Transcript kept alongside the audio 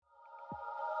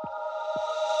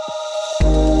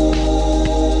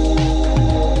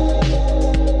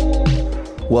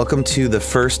Welcome to the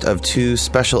first of two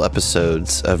special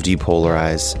episodes of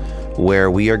Depolarize,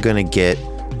 where we are going to get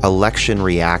election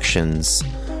reactions,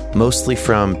 mostly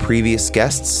from previous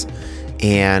guests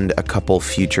and a couple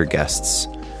future guests.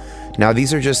 Now,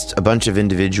 these are just a bunch of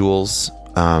individuals.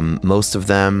 Most of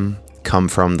them come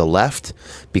from the left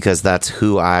because that's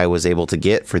who I was able to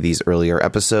get for these earlier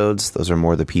episodes. Those are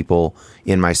more the people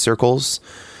in my circles.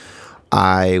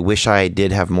 I wish I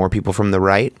did have more people from the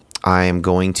right. I am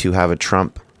going to have a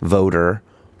Trump voter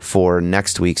for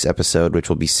next week's episode, which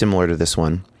will be similar to this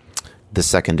one, the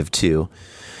second of two.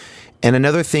 And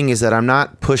another thing is that I'm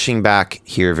not pushing back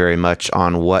here very much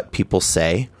on what people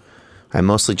say. I'm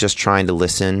mostly just trying to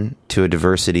listen to a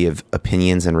diversity of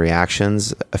opinions and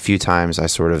reactions. A few times I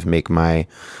sort of make my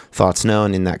thoughts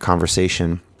known in that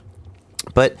conversation.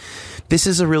 But this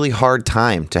is a really hard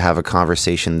time to have a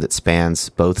conversation that spans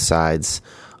both sides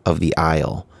of the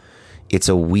aisle. It's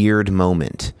a weird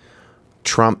moment.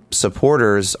 Trump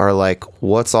supporters are like,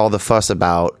 what's all the fuss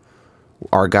about?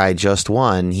 Our guy just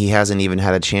won. He hasn't even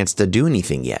had a chance to do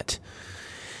anything yet.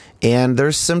 And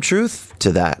there's some truth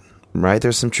to that, right?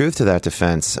 There's some truth to that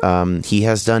defense. He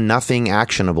has done nothing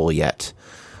actionable yet,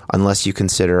 unless you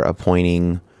consider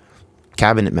appointing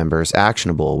cabinet members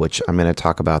actionable, which I'm going to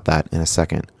talk about that in a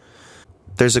second.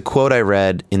 There's a quote I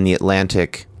read in The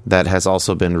Atlantic that has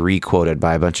also been re-quoted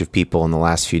by a bunch of people in the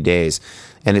last few days.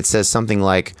 And it says something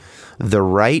like, the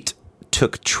right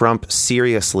took Trump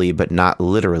seriously but not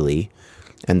literally,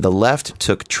 and the left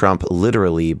took Trump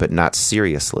literally but not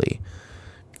seriously.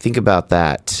 Think about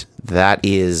that. That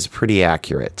is pretty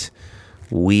accurate.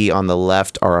 We on the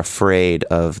left are afraid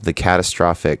of the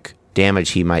catastrophic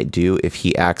damage he might do if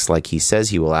he acts like he says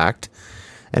he will act.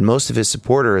 And most of his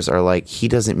supporters are like, he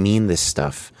doesn't mean this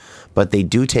stuff. But they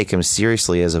do take him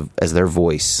seriously as their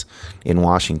voice in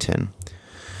Washington.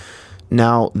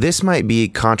 Now, this might be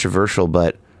controversial,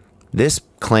 but this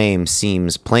claim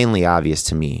seems plainly obvious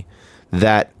to me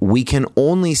that we can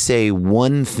only say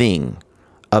one thing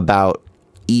about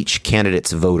each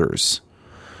candidate's voters.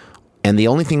 And the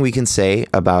only thing we can say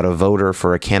about a voter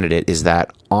for a candidate is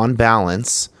that, on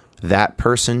balance, that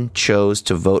person chose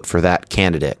to vote for that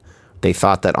candidate. They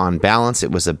thought that on balance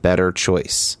it was a better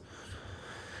choice.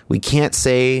 We can't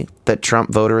say that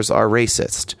Trump voters are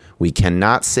racist. We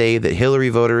cannot say that Hillary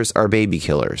voters are baby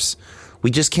killers. We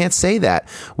just can't say that.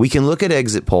 We can look at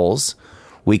exit polls.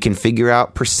 We can figure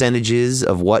out percentages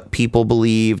of what people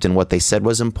believed and what they said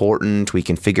was important. We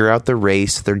can figure out their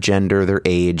race, their gender, their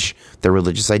age, their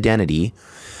religious identity.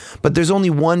 But there's only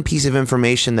one piece of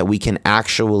information that we can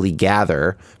actually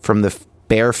gather from the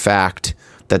bare fact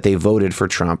that they voted for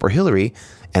Trump or Hillary,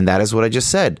 and that is what I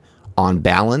just said. On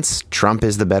balance, Trump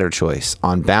is the better choice.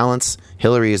 On balance,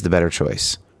 Hillary is the better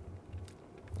choice.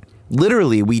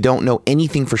 Literally, we don't know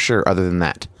anything for sure other than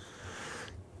that.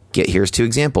 Here's two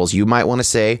examples. You might want to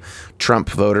say Trump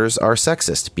voters are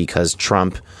sexist because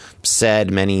Trump said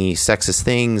many sexist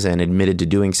things and admitted to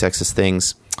doing sexist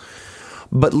things.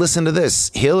 But listen to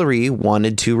this. Hillary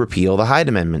wanted to repeal the Hyde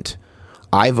Amendment.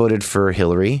 I voted for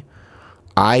Hillary.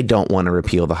 I don't want to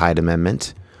repeal the Hyde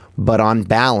Amendment. But on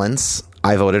balance,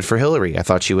 I voted for Hillary. I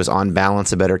thought she was on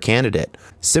balance a better candidate.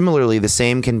 Similarly, the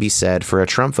same can be said for a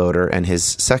Trump voter and his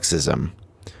sexism.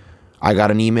 I got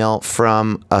an email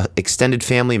from an extended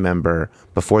family member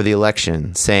before the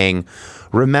election saying,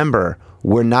 remember,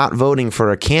 we're not voting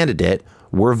for a candidate,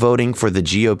 we're voting for the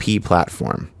GOP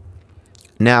platform.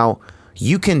 Now,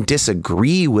 you can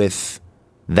disagree with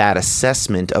that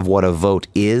assessment of what a vote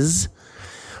is,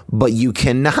 but you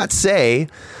cannot say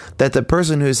that the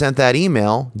person who sent that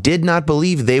email did not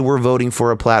believe they were voting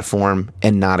for a platform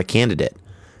and not a candidate.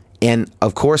 And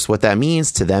of course, what that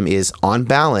means to them is, on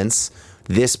balance,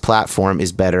 this platform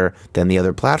is better than the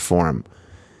other platform.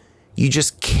 You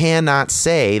just cannot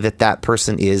say that that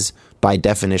person is, by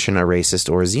definition, a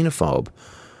racist or a xenophobe.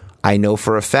 I know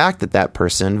for a fact that that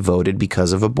person voted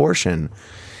because of abortion.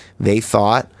 They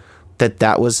thought that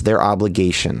that was their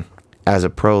obligation as a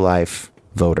pro-life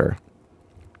voter.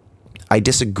 I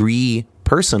disagree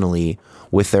personally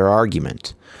with their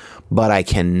argument, but I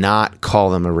cannot call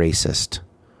them a racist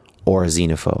or a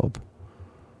xenophobe.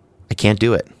 I can't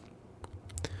do it.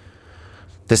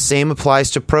 The same applies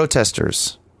to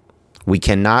protesters. We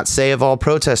cannot say of all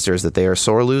protesters that they are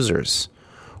sore losers.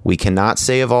 We cannot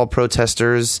say of all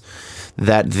protesters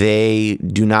that they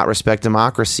do not respect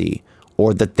democracy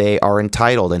or that they are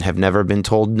entitled and have never been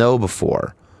told no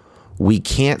before. We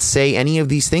can't say any of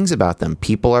these things about them.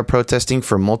 People are protesting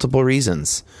for multiple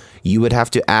reasons. You would have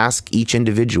to ask each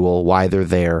individual why they're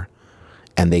there,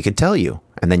 and they could tell you,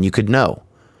 and then you could know,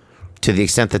 to the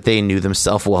extent that they knew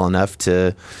themselves well enough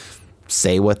to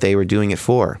say what they were doing it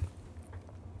for.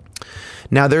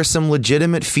 Now, there's some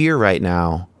legitimate fear right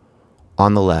now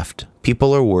on the left.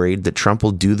 People are worried that Trump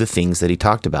will do the things that he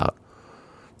talked about.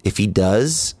 If he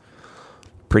does,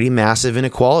 pretty massive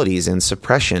inequalities and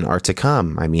suppression are to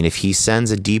come. I mean, if he sends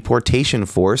a deportation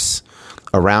force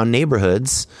around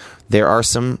neighborhoods, there are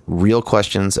some real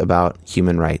questions about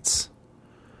human rights.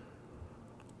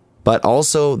 But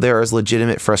also, there is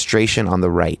legitimate frustration on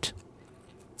the right.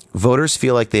 Voters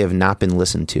feel like they have not been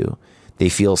listened to. They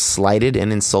feel slighted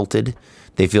and insulted.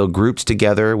 They feel grouped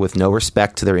together with no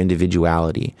respect to their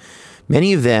individuality.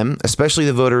 Many of them, especially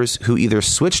the voters who either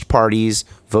switched parties,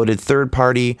 voted third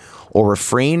party, or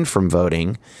refrained from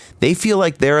voting, they feel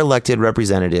like their elected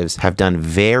representatives have done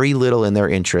very little in their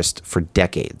interest for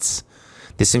decades.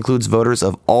 This includes voters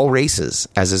of all races,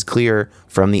 as is clear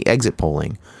from the exit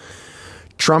polling.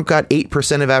 Trump got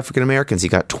 8% of African Americans. He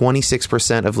got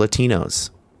 26% of Latinos.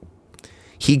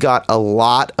 He got a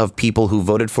lot of people who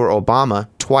voted for Obama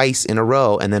twice in a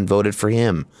row and then voted for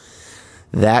him.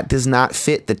 That does not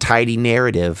fit the tidy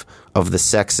narrative of the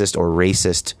sexist or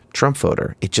racist Trump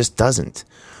voter. It just doesn't.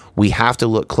 We have to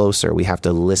look closer. We have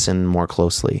to listen more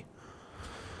closely.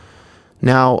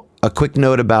 Now, a quick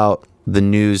note about the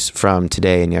news from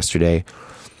today and yesterday.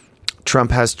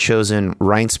 Trump has chosen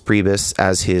Reince Priebus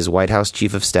as his White House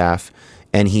chief of staff,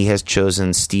 and he has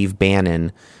chosen Steve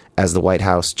Bannon as the White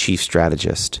House chief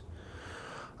strategist.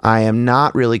 I am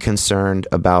not really concerned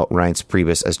about Reince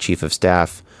Priebus as chief of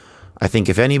staff. I think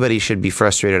if anybody should be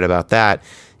frustrated about that,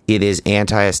 it is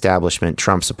anti-establishment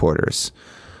Trump supporters.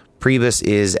 Priebus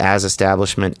is as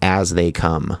establishment as they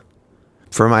come.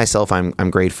 For myself, I'm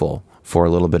grateful for a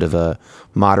little bit of a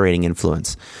moderating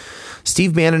influence.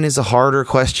 Steve Bannon is a harder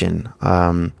question.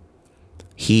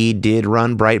 He did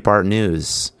run Breitbart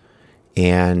News,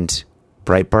 and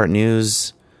Breitbart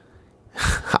News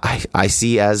I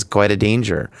see as quite a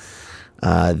danger.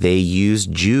 They use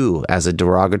Jew as a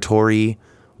derogatory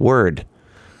word.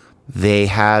 They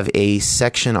have a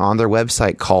section on their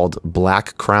website called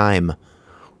Black Crime,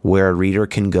 where a reader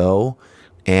can go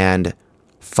and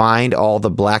find all the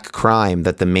black crime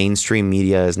that the mainstream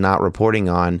media is not reporting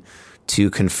on to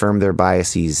confirm their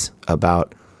biases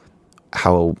about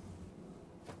how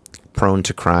prone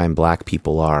to crime black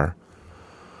people are.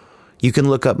 You can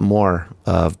look up more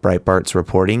of Breitbart's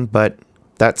reporting, but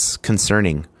that's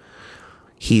concerning.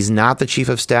 He's not the chief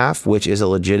of staff, which is a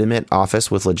legitimate office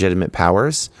with legitimate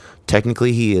powers.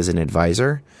 Technically, he is an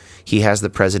advisor. He has the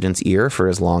president's ear for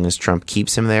as long as Trump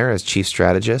keeps him there as chief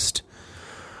strategist.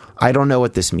 I don't know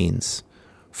what this means.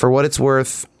 For what it's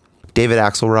worth, David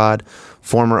Axelrod,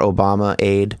 former Obama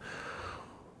aide,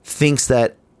 thinks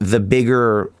that the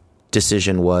bigger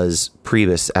decision was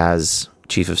Priebus as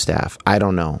chief of staff. I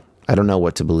don't know. I don't know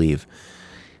what to believe.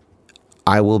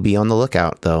 I will be on the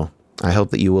lookout, though. I hope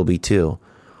that you will be too.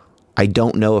 I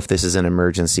don't know if this is an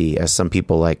emergency, as some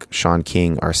people like Sean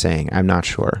King are saying. I'm not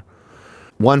sure.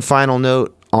 One final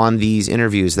note on these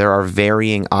interviews. There are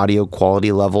varying audio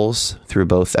quality levels through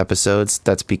both episodes.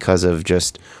 That's because of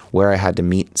just where I had to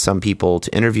meet some people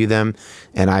to interview them.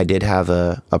 And I did have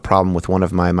a problem with one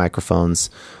of my microphones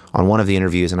on one of the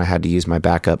interviews, and I had to use my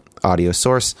backup audio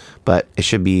source, but it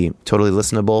should be totally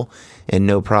listenable and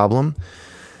no problem.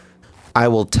 I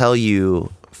will tell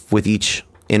you with each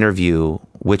interview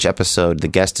which episode the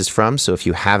guest is from, so if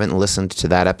you haven't listened to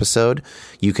that episode,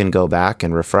 you can go back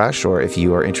and refresh, or if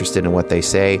you are interested in what they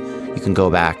say, you can go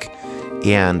back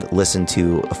and listen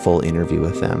to a full interview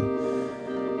with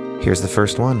them. Here's the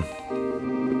first one.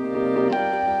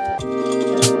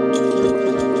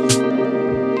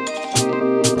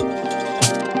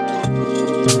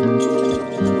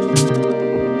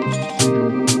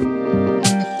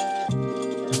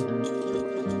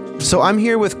 So I'm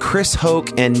here with Chris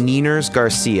Hoke and Niners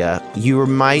Garcia. You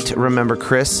might remember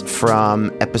Chris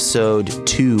from episode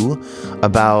 2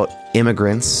 about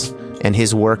immigrants and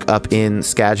his work up in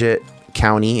Skagit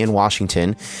County in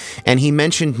Washington. And he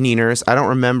mentioned Niners. I don't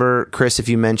remember, Chris, if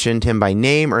you mentioned him by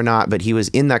name or not, but he was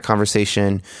in that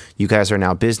conversation. You guys are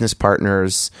now business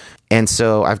partners. And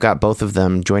so I've got both of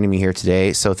them joining me here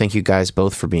today. So thank you guys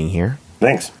both for being here.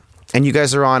 Thanks. And you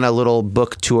guys are on a little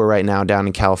book tour right now down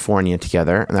in California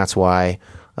together, and that's why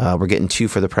we're getting 2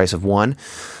 for the price of 1.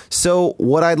 So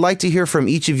what I'd like to hear from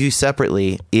each of you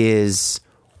separately is,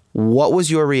 what was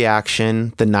your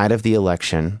reaction the night of the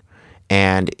election,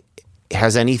 and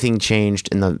has anything changed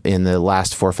in the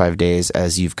last 4 or 5 days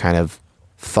as you've kind of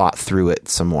thought through it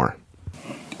some more?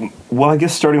 Well, I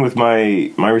guess starting with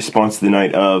my response the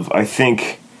night of, I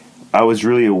think I was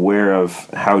really aware of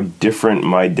how different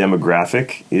my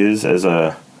demographic is as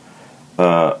a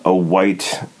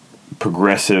white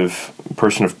progressive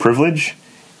person of privilege,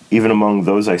 even among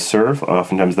those I serve,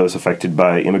 oftentimes those affected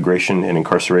by immigration and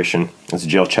incarceration, as a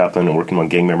jail chaplain and working among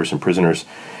gang members and prisoners.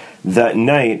 That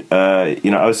night,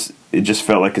 it just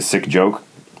felt like a sick joke.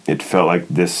 It felt like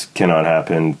this cannot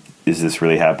happen. Is this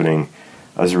really happening?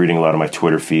 I was reading a lot of my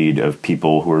Twitter feed of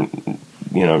people who are,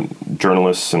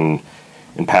 journalists and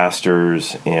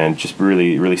pastors, and just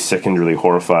really, really sickened, really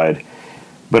horrified.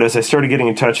 But as I started getting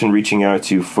in touch and reaching out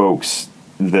to folks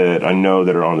that I know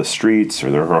that are on the streets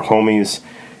or that are homies,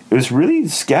 it was really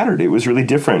scattered. It was really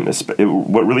different.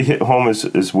 What really hit home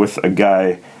is with a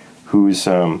guy who's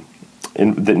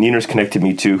that Nieners connected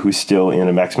me to, who's still in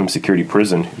a maximum security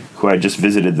prison, who I just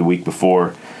visited the week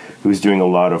before, who's doing a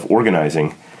lot of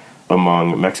organizing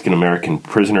among Mexican-American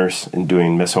prisoners and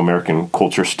doing Mesoamerican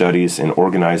culture studies and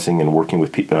organizing and working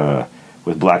with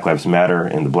Black Lives Matter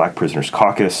and the Black Prisoners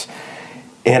Caucus.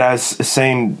 And I was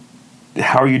saying,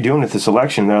 how are you doing at this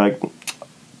election? They're like,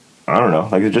 I don't know.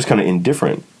 Like, they're just kind of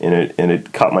indifferent, and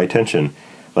it caught my attention.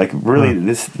 Like, really,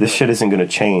 this shit isn't going to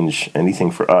change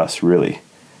anything for us, really.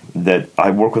 That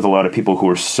I work with a lot of people who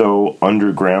are so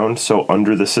underground, so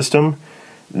under the system,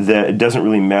 that it doesn't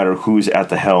really matter who's at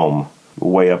the helm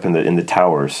way up in the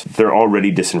towers. They're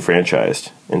already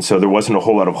disenfranchised. And so there wasn't a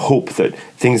whole lot of hope that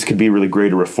things could be really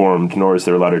great or reformed, nor is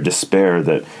there a lot of despair.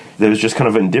 That there was just kind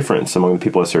of indifference among the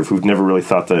people I serve who've never really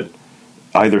thought that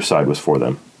either side was for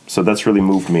them. So that's really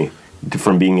moved me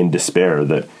from being in despair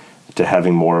to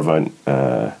having more of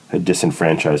a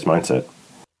disenfranchised mindset.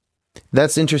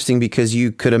 That's interesting, because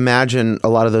you could imagine a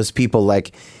lot of those people,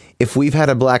 like, if we've had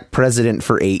a black president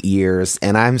for 8 years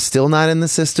and I'm still not in the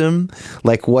system,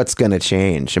 like, what's going to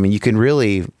change? I mean, you can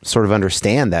really sort of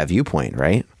understand that viewpoint,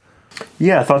 right?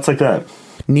 Yeah, thoughts like that.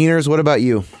 Nieners, what about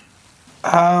you?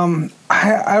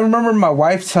 I remember my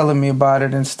wife telling me about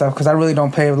it and stuff, because I really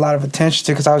don't pay a lot of attention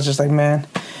to it, because I was just like, man,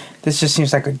 this just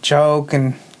seems like a joke.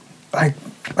 And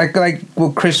like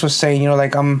what Chris was saying,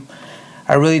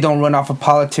 I really don't run off of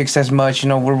politics as much.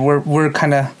 We're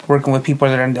kind of working with people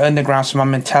that are in the underground, so my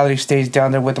mentality stays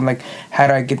down there with them. Like, how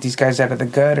do I get these guys out of the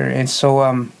gutter? And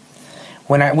so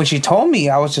when she told me,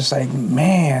 I was just like,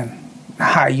 man,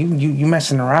 you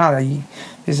messing around.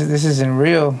 This isn't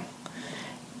real.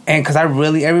 And because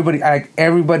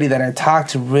everybody that I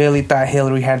talked to really thought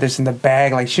Hillary had this in the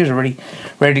bag. Like, she was already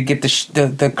ready to get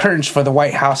the curtains for the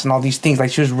White House and all these things.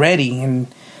 Like, she was ready, and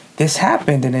this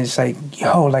happened, and it's like,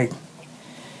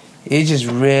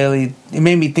 it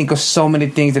made me think of so many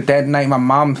things. That night, my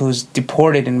mom, who was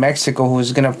deported in Mexico, who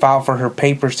was going to file for her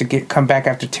papers to come back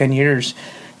after 10 years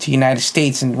to the United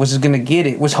States, and was hoping to get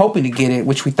it,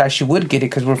 which we thought she would get it,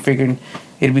 because we're figuring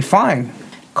it'd be fine.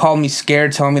 Called me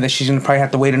scared, telling me that she's going to probably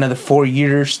have to wait another 4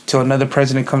 years till another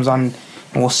president comes on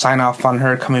and we'll sign off on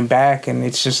her coming back. And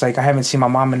it's just like, I haven't seen my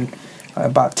mom in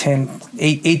about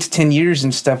 8 to 10 years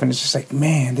and stuff. And it's just like,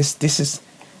 man, this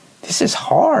is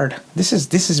hard. This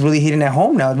is really hitting at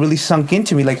home now. It really sunk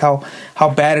into me, like how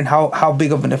bad and how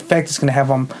big of an effect it's going to have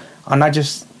on not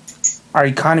just our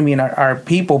economy and our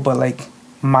people, but like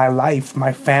my life,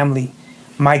 my family,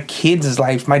 my kids'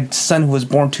 life. My son, who was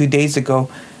born 2 days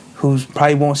ago, who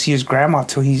probably won't see his grandma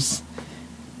till he's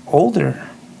older.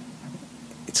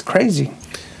 It's crazy.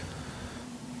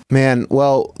 Man,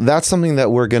 well, that's something that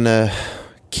we're going to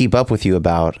keep up with you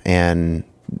about, and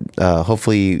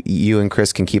hopefully you and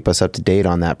Chris can keep us up to date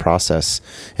on that process.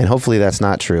 And hopefully that's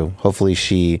not true. Hopefully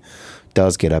she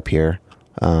does get up here.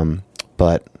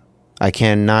 But I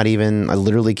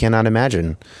literally cannot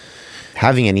imagine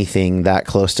having anything that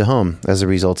close to home as a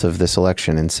result of this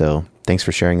election. And so thanks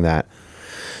for sharing that.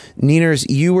 Nieners,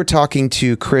 you were talking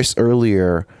to Chris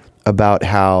earlier about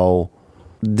how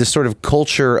this sort of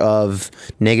culture of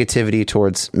negativity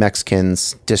towards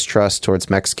Mexicans, distrust towards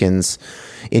Mexicans,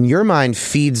 in your mind,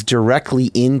 feeds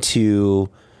directly into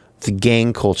the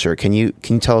gang culture. Can you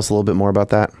tell us a little bit more about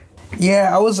that?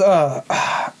 Yeah,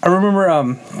 I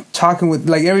remember talking with,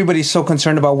 like, everybody's so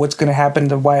concerned about what's going to happen in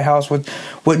the White House,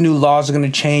 what new laws are going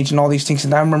to change and all these things.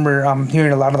 And I remember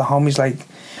hearing a lot of the homies, like,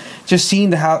 just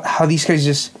seeing how these guys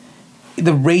just,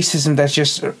 the racism that's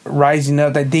just rising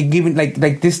up, that they given like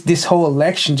this whole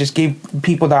election just gave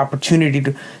people the opportunity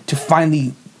to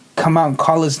finally come out and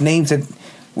call us names that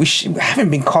we haven't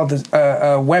been called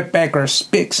a wetback or a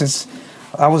spick since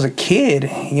I was a kid,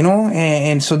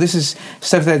 and so this is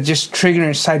stuff that just triggering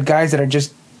inside guys that are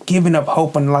just giving up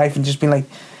hope in life and just being like,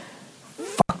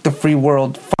 fuck the free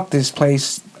world, fuck this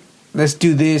place. Let's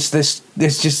do this. This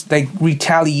just like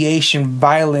retaliation,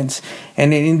 violence,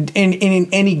 and in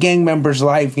any gang member's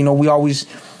life,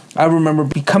 I remember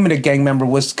becoming a gang member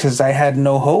was because I had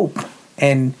no hope,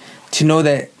 and to know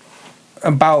that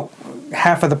about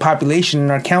half of the population in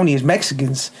our county is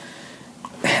Mexicans,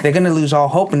 they're gonna lose all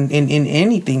hope in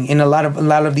anything. In a lot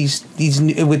of these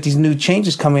with these new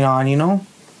changes coming on,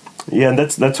 Yeah, and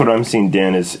that's what I'm seeing,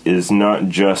 Dan, is not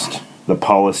just the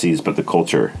policies, but the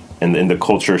culture. And the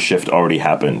culture shift already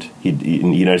happened. The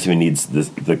United States needs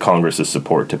the Congress's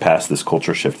support to pass this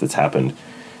culture shift that's happened.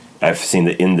 I've seen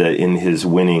that in his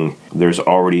winning, there's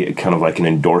already kind of like an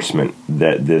endorsement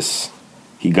that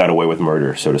he got away with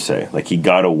murder, so to say. Like, he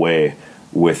got away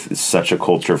with such a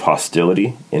culture of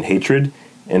hostility and hatred.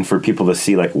 And for people to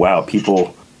see, like, wow,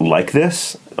 people like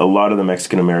this. A lot of the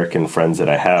Mexican-American friends that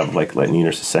I have, like Nina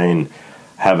is saying,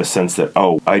 have a sense that,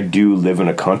 oh, I do live in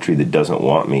a country that doesn't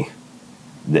want me,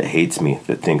 that hates me,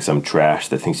 that thinks I'm trash,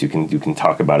 that thinks you can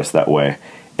talk about us that way.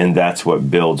 And that's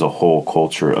what builds a whole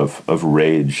culture of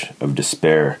rage, of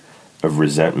despair, of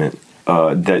resentment.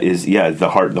 That is, the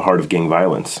heart of gang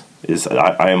violence is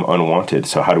I am unwanted.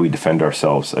 So how do we defend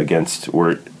ourselves against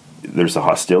where there's a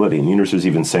hostility? And Eunice was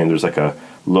even saying there's like a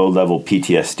low-level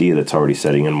PTSD that's already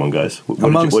setting in among guys.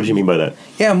 What did you mean by that?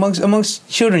 Yeah, amongst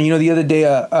children. The other day,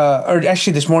 or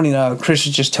actually this morning, Chris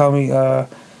was just telling me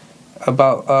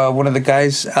about one of the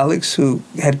guys, Alex, who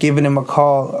had given him a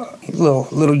call.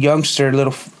 Little youngster,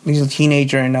 he's a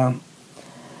teenager, and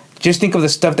just think of the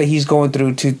stuff that he's going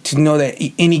through to know that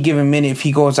any given minute, if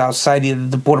he goes outside, either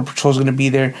the border patrol is going to be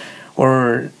there,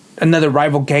 or another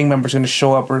rival gang member is going to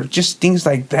show up, or just things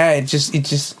like that. It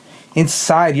just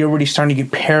inside, you're already starting to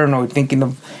get paranoid, thinking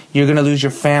of you're going to lose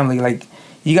your family. Like,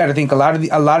 you got to think a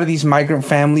lot of these migrant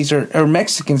families or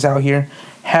Mexicans out here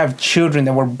have children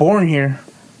that were born here,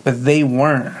 but they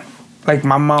weren't. Like,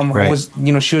 my mom was,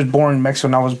 she was born in Mexico,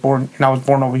 and I was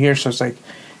born over here. So it's like,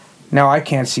 now I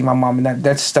can't see my mom, and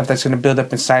that's stuff that's going to build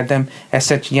up inside them at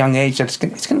such a young age. That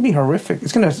it's going to be horrific.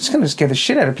 It's going to scare the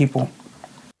shit out of people.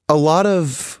 A lot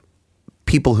of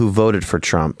people who voted for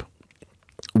Trump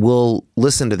will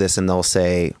listen to this and they'll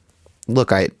say,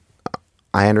 "Look, I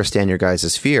understand your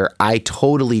guys' fear. I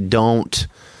totally don't."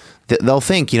 They'll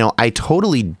think, I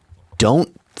totally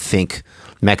don't think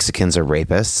Mexicans are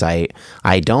rapists.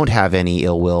 I don't have any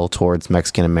ill will towards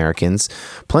Mexican Americans.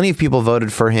 Plenty of people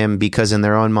voted for him because in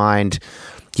their own mind,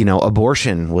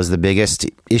 abortion was the biggest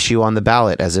issue on the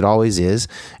ballot, as it always is,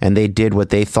 and they did what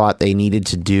they thought they needed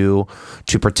to do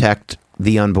to protect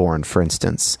the unborn, for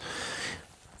instance.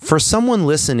 For someone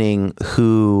listening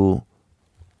who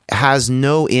has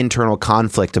no internal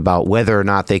conflict about whether or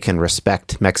not they can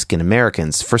respect Mexican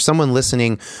Americans, for someone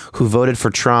listening who voted for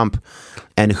Trump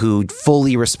and who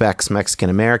fully respects Mexican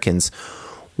Americans,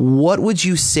 what would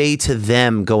you say to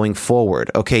them going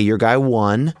forward? Okay, your guy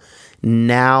won.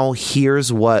 Now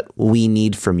here's what we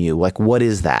need from you. Like, what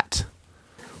is that?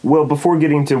 Well, before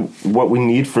getting to what we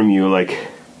need from you, like,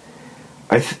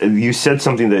 you said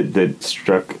something that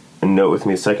struck a note with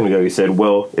me a second ago. You said,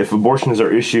 well, if abortion is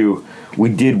our issue, we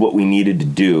did what we needed to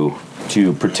do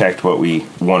to protect what we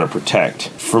want to protect.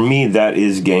 For me, that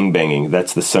is gangbanging.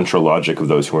 That's the central logic of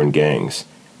those who are in gangs.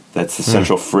 That's the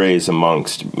central phrase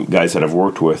amongst guys that I've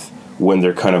worked with when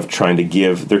they're kind of trying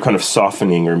to they're kind of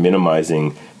softening or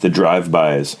minimizing the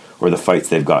drive-bys or the fights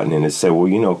they've gotten in, is say,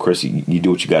 well, Chris, you do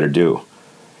what you got to do.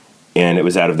 And it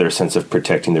was out of their sense of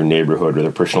protecting their neighborhood or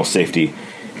their personal safety.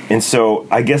 And so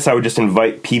I guess I would just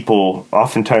invite people,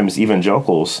 oftentimes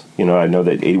evangelicals, I know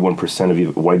that 81%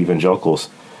 of white evangelicals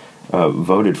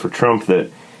voted for Trump, that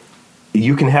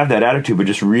you can have that attitude, but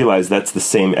just realize that's the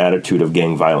same attitude of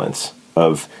gang violence,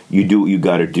 of you do what you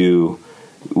got to do,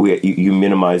 you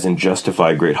minimize and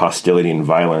justify great hostility and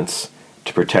violence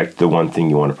to protect the one thing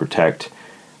you want to protect.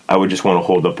 I would just want to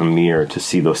hold up a mirror to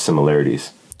see those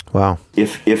similarities. Wow.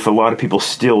 If a lot of people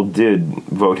still did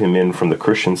vote him in from the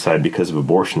Christian side because of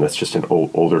abortion, that's just an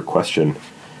older question.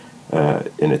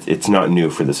 And it's not new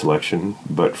for this election.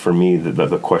 But for me,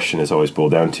 the question is always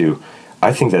boiled down to,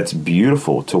 I think that's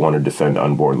beautiful to want to defend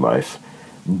unborn life.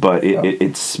 But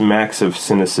it smacks of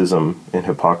cynicism and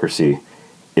hypocrisy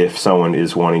if someone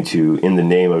is wanting to, in the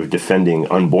name of defending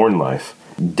unborn life,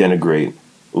 denigrate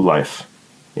life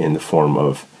in the form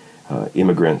of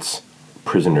immigrants,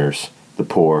 prisoners, the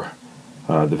poor,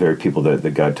 the very people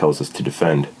that God tells us to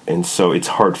defend. And so it's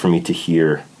hard for me to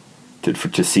hear,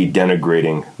 to see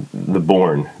denigrating the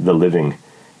born, the living,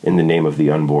 in the name of the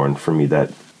unborn. For me,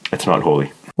 it's not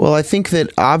holy. Well, I think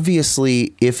that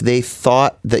obviously if they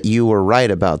thought that you were right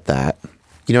about that,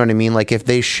 you know what I mean? Like, if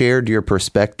they shared your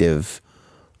perspective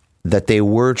that they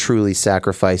were truly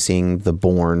sacrificing the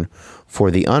born for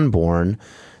the unborn,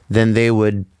 then they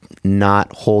would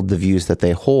not hold the views that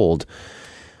they hold.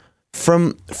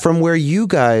 From where you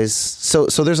guys, so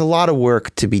there's a lot of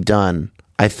work to be done,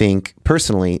 I think,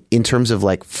 personally, in terms of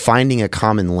like finding a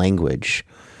common language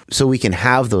so we can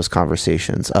have those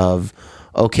conversations of,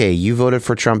 okay, you voted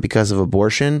for Trump because of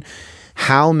abortion.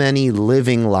 How many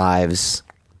living lives,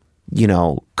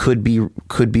 could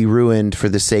be ruined for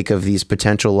the sake of these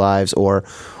potential lives? Or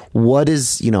what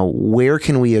is, where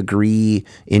can we agree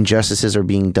injustices are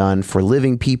being done for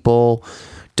living people?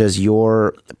 Does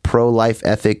your pro-life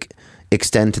ethic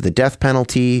extend to the death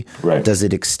penalty? Right. Does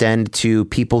it extend to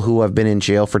people who have been in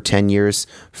jail for 10 years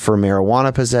for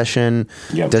marijuana possession?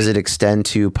 Yep. Does it extend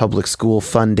to public school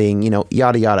funding?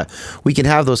 Yada, yada. We can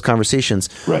have those conversations.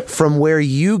 Right. From where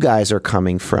you guys are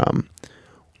coming from,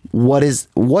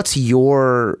 what's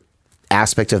your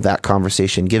aspect of that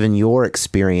conversation, given your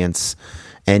experience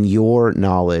and your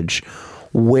knowledge?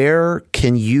 Where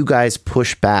can you guys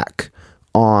push back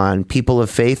on people of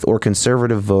faith or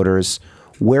conservative voters?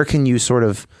 Where can you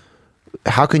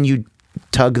how can you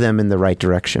tug them in the right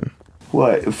direction?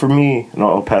 Well, for me, and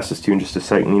I'll pass this to you in just a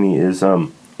second, Nini,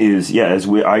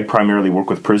 I primarily work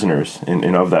with prisoners,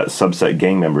 and of that subset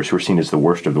gang members who are seen as the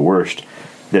worst of the worst,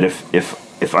 that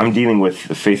if I'm dealing with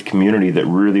a faith community that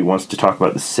really wants to talk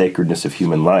about the sacredness of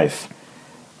human life,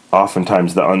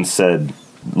 oftentimes the unsaid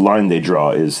line they draw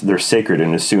is they're sacred,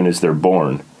 and as soon as they're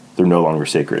born, they're no longer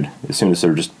sacred. As soon as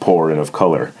they're just poor and of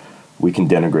color, we can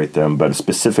denigrate them. But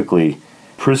specifically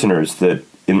prisoners that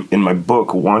in my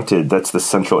book Wanted, that's the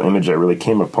central image I really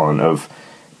came upon of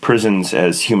prisons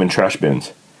as human trash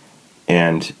bins,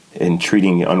 and in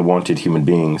treating unwanted human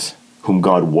beings whom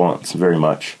God wants very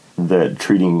much, that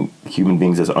treating human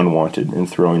beings as unwanted and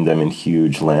throwing them in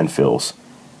huge landfills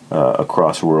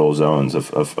across rural zones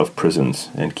of prisons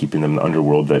and keeping them in the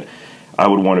underworld, that I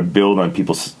would want to build on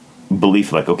people's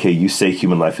belief, like, okay, you say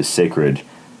human life is sacred,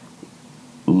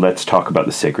 let's talk about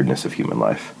the sacredness of human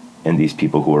life and these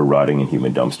people who are rotting in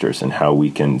human dumpsters, and how we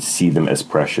can see them as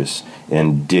precious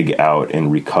and dig out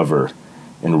and recover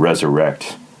and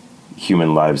resurrect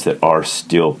human lives that are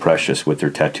still precious with their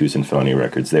tattoos and felony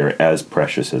records. They're as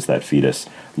precious as that fetus.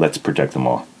 Let's protect them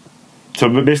all. So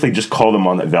basically just call them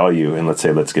on that value, and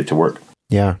let's get to work.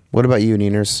 Yeah. What about you,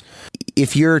 Nieners?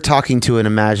 If you're talking to an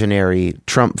imaginary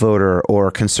Trump voter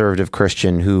or conservative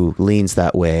Christian who leans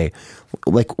that way,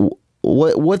 like,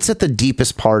 what's at the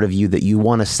deepest part of you that you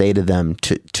want to say to them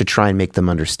to try and make them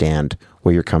understand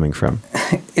where you're coming from?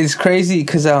 It's crazy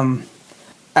because I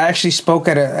actually spoke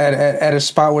at a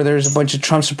spot where there's a bunch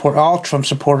of all Trump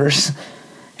supporters,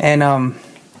 and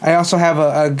I also have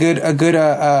a good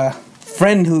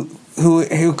friend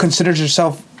who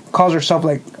calls herself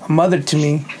like a mother to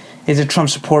me, is a Trump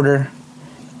supporter.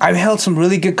 I've held some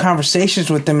really good conversations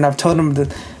with them, and I've told them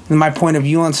my point of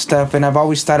view on stuff, and I've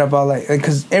always thought about,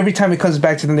 because every time it comes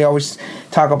back to them, they always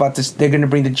talk about this, they're going to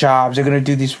bring the jobs, they're going to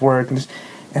do this work, and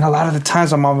a lot of the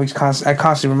times I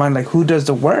constantly remind, who does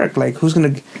the work? Who's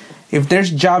going to, if there's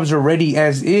jobs already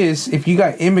as is, if you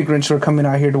got immigrants who are coming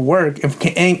out here to work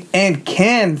and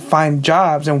can find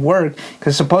jobs and work,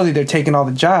 because supposedly they're taking all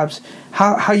the jobs,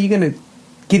 how are you going to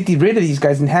get rid of these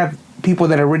guys and have people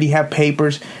that already have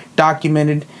papers,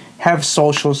 documented, have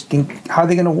socials? How are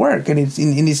they going to work? And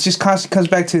it's just constantly comes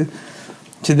back to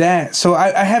that. So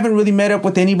I haven't really met up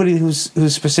with anybody who's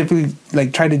specifically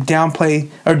tried to downplay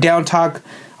or down talk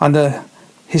on the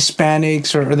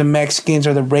Hispanics or the Mexicans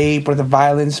or the rape or the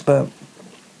violence. But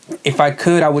if I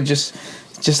could, I would just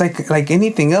like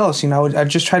anything else, I'd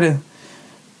just try to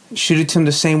shoot it to them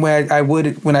the same way I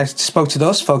would when I spoke to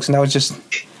those folks, and I was just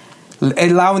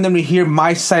allowing them to hear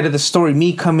my side of the story,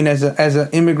 me coming as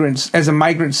a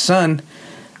migrant son,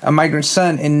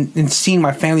 and seeing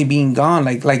my family being gone,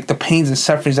 like the pains and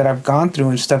sufferings that I've gone through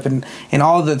and stuff, and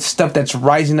all the stuff that's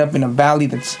rising up in a valley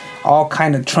that's all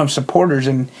kind of Trump supporters,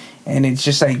 and it's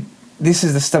just this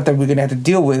is the stuff that we're gonna have to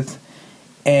deal with.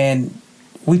 And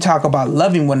we talk about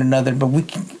loving one another, but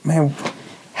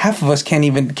half of us can't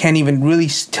even really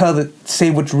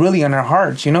say what's really on our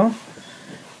hearts,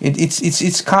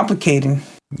 It's complicating.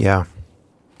 Yeah.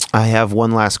 I have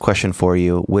one last question for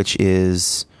you, which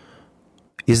is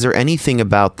there anything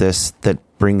about this that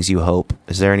brings you hope?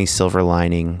 Is there any silver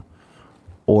lining?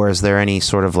 Or is there any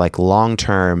sort of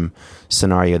long-term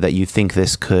scenario that you think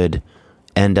this could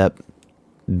end up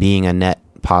being a net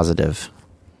positive?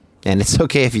 And it's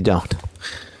okay if you don't.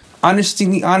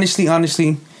 Honestly, I'm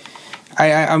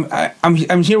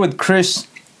here with Chris.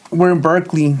 We're in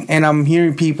Berkeley, and I'm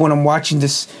hearing people, and I'm watching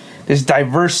this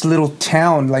diverse little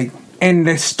town, and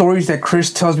the stories that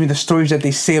Chris tells me, the stories that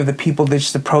they say of the people,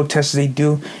 the protests they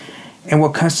do, and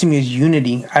what comes to me is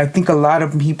unity. I think a lot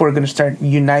of people are going to start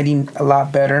uniting a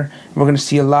lot better. We're going to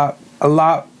see a lot.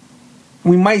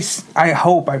 We might. I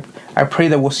hope. I pray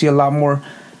that we'll see a lot more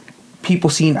people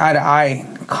seeing eye to eye,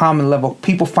 common level.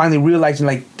 People finally realizing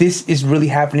like this is really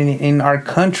happening in our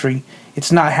country.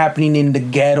 It's not happening in the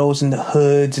ghettos and the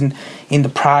hoods and in the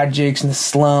projects and the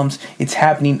slums. It's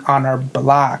happening on our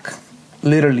block,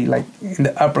 literally, like in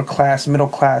the upper class, middle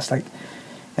class, like.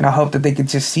 And I hope that they could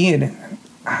just see it. And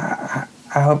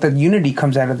I hope that unity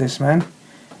comes out of this, man.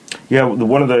 Yeah,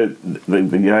 one of the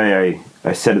guy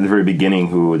I said at the very beginning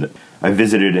who I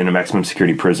visited in a maximum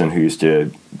security prison who used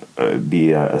to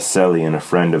be a cellie and a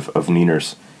friend of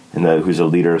Nina's, and who's a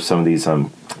leader of some of these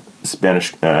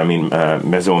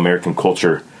Mesoamerican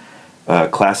culture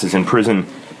classes in prison.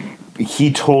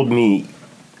 He told me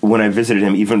when I visited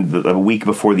him, even a week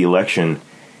before the election,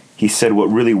 he said what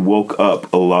really woke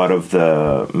up a lot of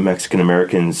the Mexican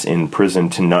Americans in prison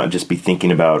to not just be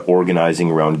thinking about organizing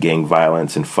around gang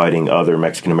violence and fighting other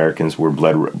Mexican Americans who were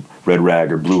red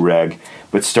rag or blue rag,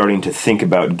 but starting to think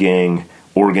about gang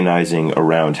organizing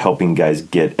around helping guys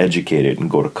get educated and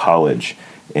go to college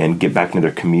and get back into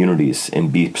their communities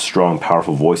and be strong,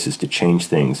 powerful voices to change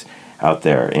things out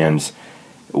there. And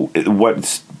what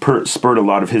spurred a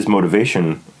lot of his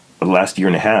motivation the last year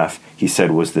and a half, he said,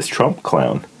 was this Trump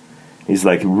clown. He's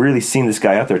like really seeing this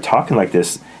guy out there talking like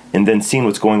this, and then seeing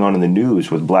what's going on in the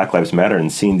news with Black Lives Matter,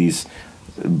 and seeing these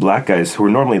black guys who are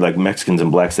normally like Mexicans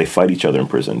and blacks, they fight each other in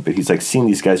prison. But he's like seeing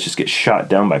these guys just get shot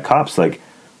down by cops. Like,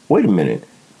 wait a minute,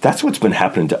 that's what's been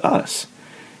happening to us.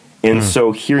 And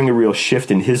so hearing a real shift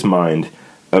in his mind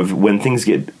of when things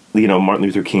get, Martin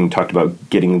Luther King talked about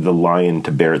getting the lion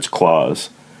to bear its claws,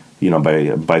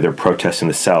 by their protests in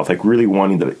the South, like really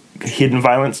wanting the hidden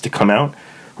violence to come out,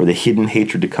 or the hidden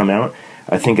hatred to come out.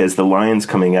 I think as the lion's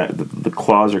coming out, the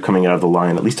claws are coming out of the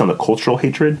lion, at least on the cultural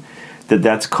hatred,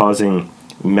 that's causing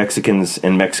Mexicans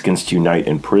to unite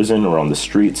in prison or on the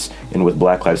streets and with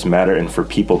Black Lives Matter, and for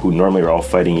people who normally are all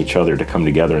fighting each other to come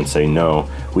together and say, no,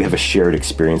 we have a shared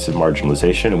experience of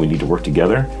marginalization and we need to work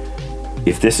together.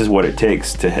 If this is what it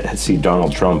takes to see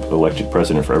Donald Trump elected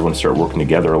president, for everyone to start working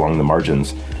together along the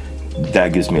margins,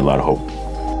 that gives me a lot of hope.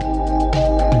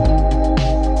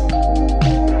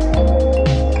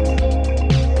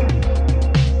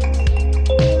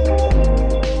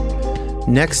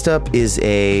 Next up is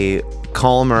a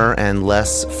calmer and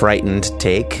less frightened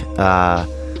take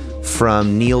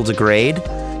from Neil deGrade.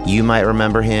 You might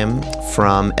remember him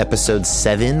from episode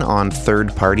 7 on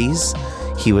third parties.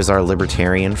 He was our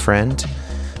libertarian friend.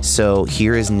 So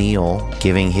here is Neil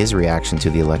giving his reaction to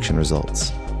the election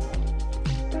results.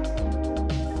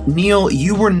 Neil,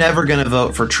 you were never going to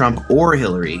vote for Trump or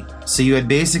Hillary, so you had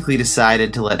basically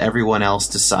decided to let everyone else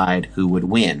decide who would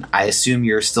win. I assume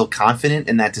you're still confident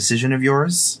in that decision of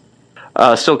yours?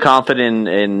 Still confident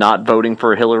in not voting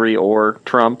for Hillary or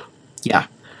Trump? Yeah.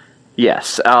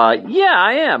 Yes. Yeah,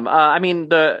 I am.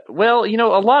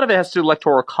 A lot of it has to do with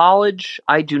Electoral College.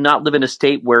 I do not live in a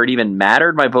state where it even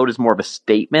mattered. My vote is more of a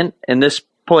statement in this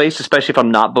place, especially if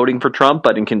I'm not voting for Trump.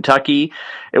 But in Kentucky,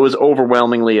 it was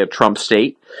overwhelmingly a Trump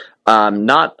state.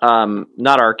 Not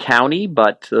our county,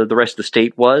 but the rest of the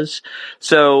state was.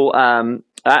 So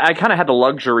I kind of had the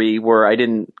luxury where I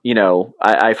didn't,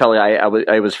 I felt like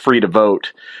I was free to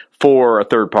vote for a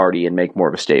third party and make more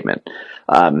of a statement,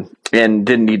 and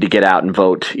didn't need to get out and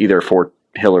vote either for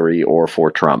Hillary or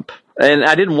for Trump. And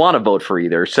I didn't want to vote for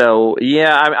either. So,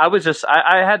 yeah,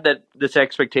 I had this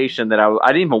expectation that I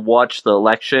didn't even watch the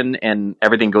election and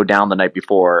everything go down the night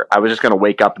before. I was just going to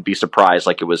wake up and be surprised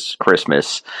like it was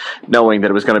Christmas, knowing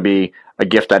that it was going to be a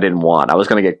gift I didn't want. I was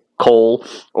going to get coal,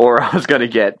 or I was going to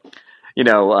get,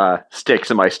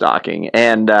 sticks in my stocking.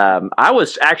 And I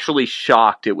was actually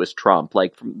shocked it was Trump.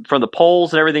 Like from the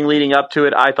polls and everything leading up to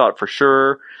it, I thought for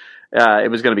sure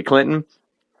it was going to be Clinton.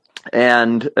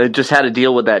 And just had to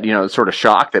deal with that, sort of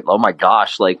shock that, oh my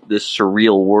gosh, like this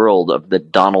surreal world of the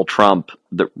Donald Trump,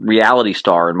 the reality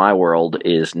star in my world,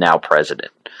 is now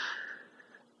president.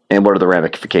 And what are the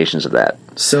ramifications of that?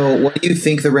 So what do you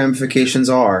think the ramifications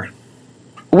are?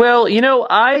 Well,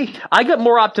 I got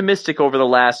more optimistic over the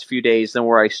last few days than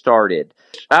where I started.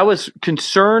 I was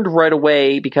concerned right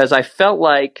away because I felt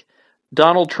like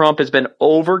Donald Trump has been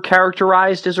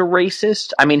overcharacterized as a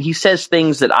racist. I mean, he says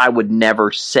things that I would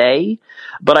never say,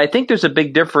 but I think there's a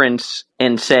big difference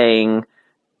in saying,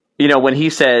 when he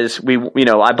says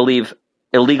I believe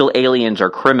illegal aliens are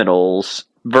criminals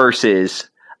versus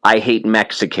I hate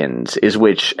Mexicans is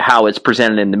how it's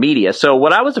presented in the media. So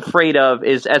what I was afraid of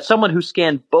is, as someone who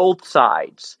scanned both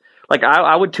sides, like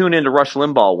I would tune into Rush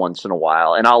Limbaugh once in a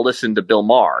while, and I'll listen to Bill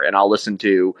Maher, and I'll listen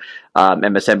to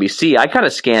MSNBC. I kind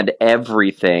of scanned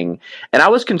everything, and I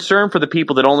was concerned for the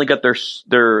people that only got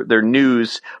their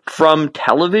news from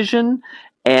television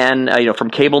and from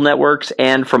cable networks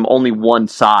and from only one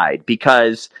side,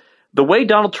 because the way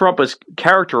Donald Trump was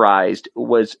characterized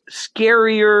was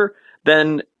scarier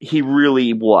than he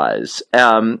really was.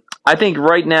 I think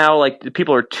right now, like,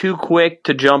 people are too quick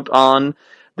to jump on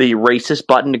the racist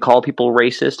button to call people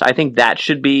racist. I think that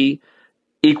should be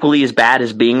equally as bad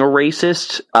as being a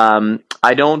racist.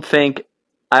 I don't think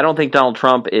Donald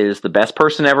Trump is the best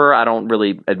person ever. I don't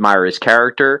really admire his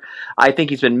character. I think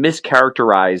he's been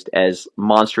mischaracterized as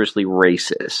monstrously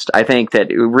racist. I think that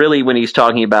really, when he's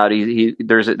talking about,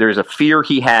 there's a fear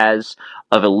he has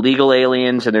of illegal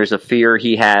aliens, and there's a fear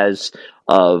he has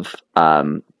of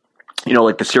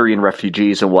like the Syrian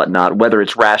refugees and whatnot. Whether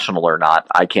it's rational or not,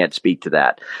 I can't speak to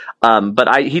that.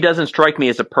 But he doesn't strike me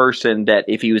as a person that,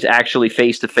 if he was actually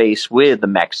face to face with a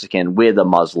Mexican, with a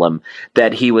Muslim,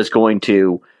 that he was going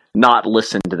to not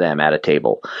listen to them at a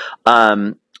table.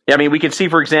 I mean, we can see,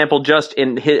 for example, just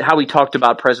in how he talked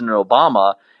about President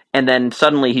Obama, and then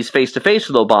suddenly he's face to face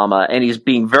with Obama, and he's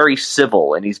being very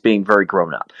civil and he's being very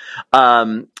grown up.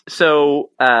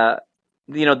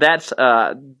 That's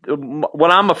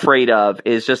what I'm afraid of,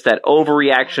 is just that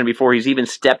overreaction before he's even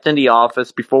stepped into the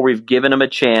office, before we've given him a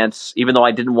chance, even though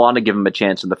I didn't want to give him a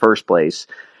chance in the first place.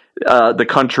 The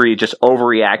country just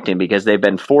overreacting because they've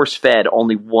been force-fed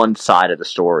only one side of the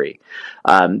story.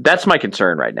 That's my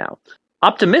concern right now.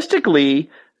 Optimistically,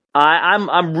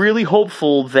 I'm really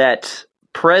hopeful that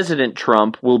President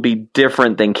Trump will be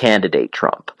different than candidate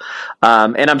Trump.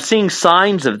 And I'm seeing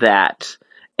signs of that.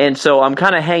 And so I'm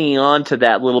kind of hanging on to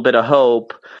that little bit of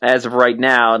hope as of right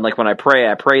now. And like when I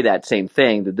pray that same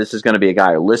thing, that this is going to be a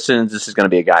guy who listens. This is going to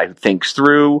be a guy who thinks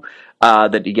through,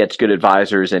 that he gets good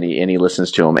advisors and he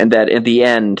listens to them. And that at the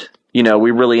end, we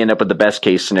really end up with the best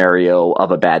case scenario of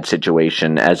a bad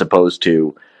situation, as opposed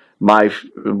to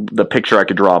the picture I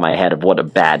could draw in my head of what a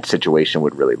bad situation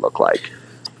would really look like.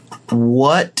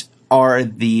 What are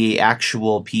the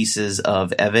actual pieces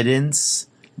of evidence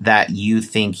that you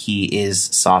think he is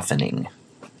softening?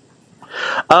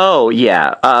 Oh,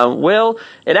 yeah. Well,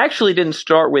 it actually didn't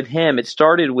start with him. It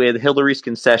started with Hillary's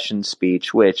concession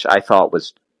speech, which I thought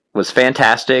was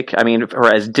fantastic. I mean,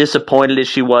 for as disappointed as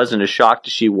she was and as shocked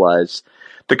as she was,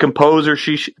 the composure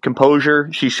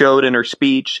she showed in her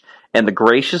speech and the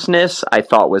graciousness I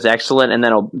thought was excellent. And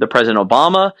then the President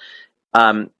Obama,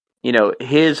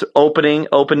 his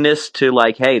openness to,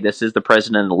 like, hey, this is the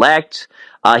president-elect.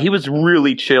 He was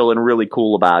really chill and really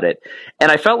cool about it.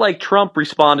 And I felt like Trump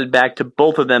responded back to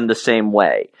both of them the same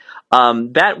way.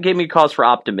 That gave me cause for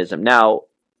optimism. Now,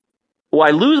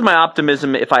 I lose my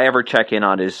optimism if I ever check in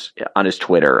on his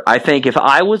Twitter. I think if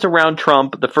I was around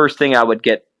Trump, the first thing I would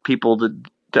get people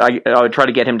I would try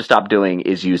to get him to stop doing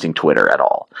is using Twitter at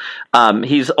all.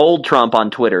 He's old Trump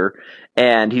on Twitter,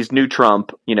 and he's new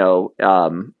Trump,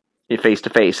 face to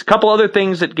face. A couple other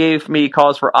things that gave me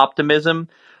cause for optimism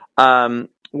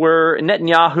were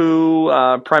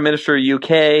Netanyahu, Prime Minister of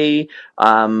UK,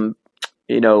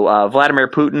 Vladimir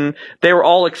Putin. They were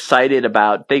all excited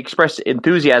they expressed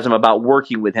enthusiasm about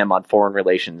working with him on foreign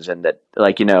relations, and that,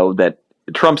 that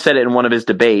Trump said it in one of his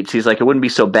debates. He's like, it wouldn't be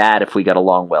so bad if we got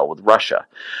along well with Russia.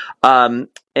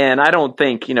 And I don't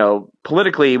think,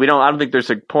 politically, I don't think there's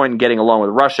a point in getting along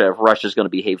with Russia if Russia's going to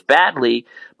behave badly,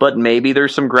 but maybe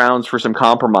there's some grounds for some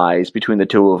compromise between the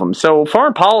two of them. So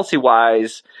foreign policy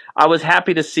wise, I was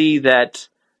happy to see that,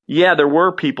 yeah, there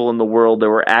were people in the world that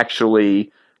were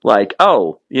actually like,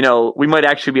 oh, we might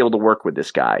actually be able to work with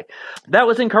this guy. That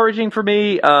was encouraging for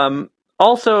me.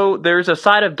 Also, there's a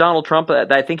side of Donald Trump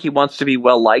that I think he wants to be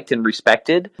well liked and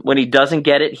respected. When he doesn't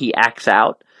get it, he acts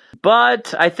out.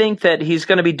 But I think that he's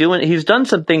done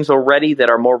some things already that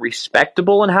are more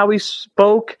respectable in how he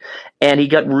spoke, and he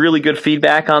got really good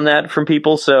feedback on that from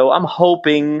people. So I'm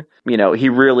hoping, he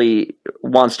really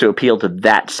wants to appeal to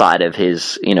that side of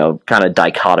his, kind of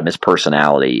dichotomous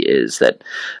personality, is that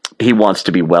he wants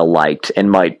to be well liked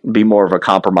and might be more of a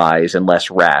compromise and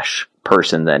less rash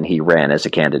person than he ran as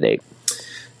a candidate.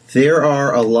 There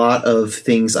are a lot of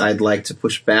things I'd like to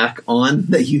push back on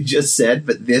that you just said,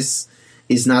 but this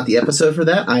is not the episode for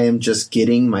that. I am just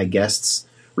getting my guests'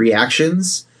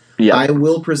 reactions. Yeah. I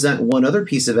will present one other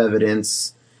piece of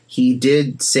evidence. He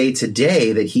did say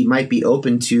today that he might be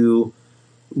open to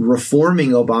reforming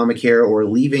Obamacare or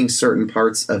leaving certain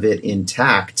parts of it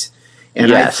intact. And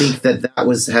yes. I think that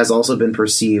has also been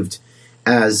perceived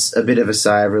as a bit of a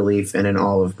sigh of relief and an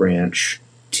olive branch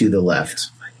to the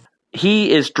left.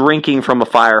 He is drinking from a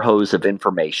fire hose of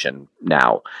information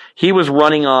now. He was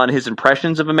running on his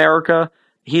impressions of America.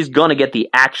 He's going to get the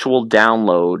actual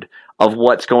download of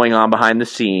what's going on behind the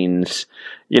scenes.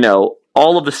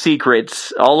 All of the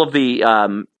secrets, all of the,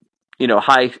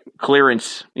 high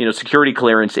clearance, security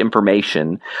clearance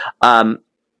information. I'm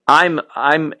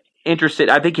interested.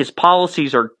 I think his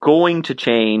policies are going to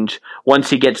change once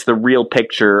he gets the real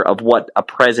picture of what a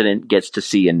president gets to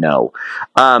see and know.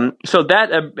 So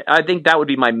that I think that would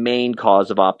be my main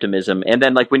cause of optimism. And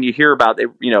then, like, when you hear about it,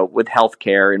 with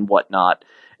healthcare and whatnot,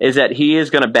 is that he is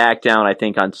going to back down, I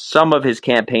think, on some of his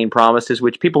campaign promises,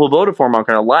 which people who voted for him aren't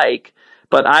going to like.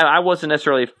 But I wasn't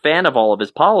necessarily a fan of all of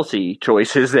his policy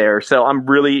choices there. So I'm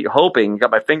really hoping, got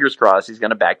my fingers crossed, he's going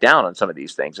to back down on some of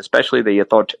these things, especially the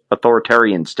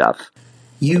authoritarian stuff.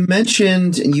 You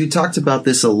mentioned, and you talked about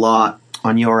this a lot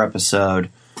on your episode,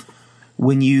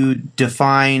 when you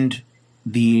defined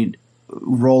the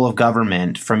role of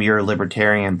government from your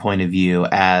libertarian point of view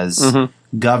as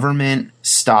government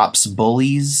stops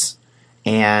bullies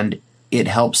and it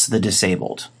helps the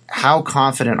disabled. How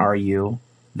confident are you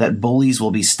that bullies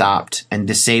will be stopped and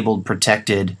disabled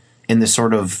protected in the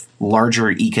sort of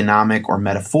larger economic or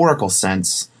metaphorical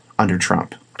sense under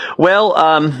Trump? Well,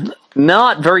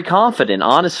 not very confident,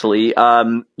 honestly,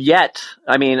 yet.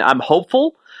 I mean, I'm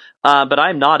hopeful, but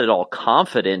I'm not at all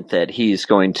confident that he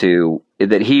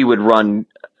would run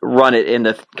it in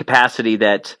the capacity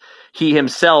that he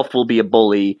himself will be a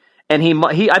bully. And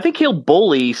I think he'll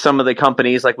bully some of the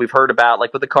companies, like we've heard about,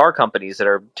 like with the car companies that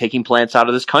are taking plants out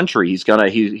of this country. He's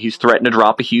threatened to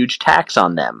drop a huge tax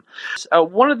on them.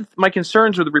 One of my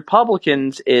concerns with the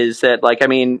Republicans is that,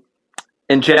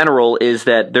 in general, is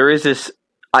that there is this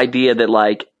idea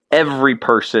that, every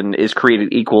person is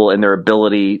created equal in their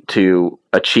ability to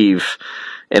achieve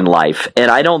in life.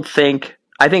 And I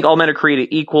think all men are created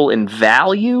equal in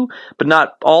value, but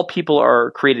not all people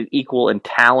are created equal in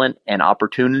talent and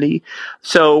opportunity.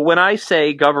 So when I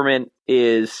say government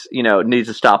needs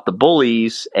to stop the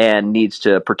bullies and needs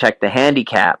to protect the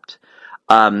handicapped,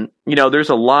 there's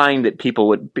a line that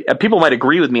people might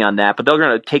agree with me on that, but they're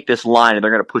going to take this line and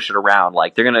they're going to push it around.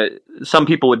 Like some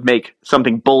people would make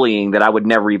something bullying that I would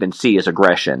never even see as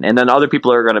aggression. And then other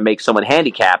people are going to make someone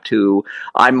handicapped who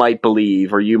I might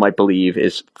believe, or you might believe,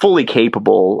 is fully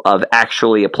capable of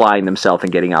actually applying themselves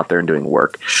and getting out there and doing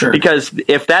work. Sure. Because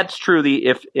if that's true,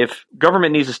 if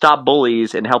government needs to stop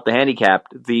bullies and help the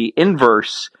handicapped, the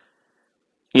inverse,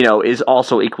 is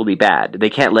also equally bad. They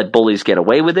can't let bullies get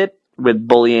away with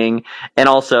bullying, and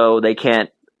also they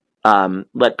can't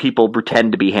let people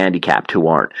pretend to be handicapped who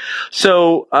aren't.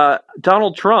 So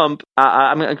Donald Trump,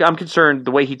 I'm concerned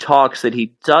the way he talks that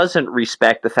he doesn't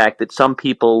respect the fact that some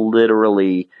people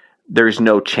literally, there's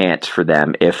no chance for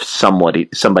them if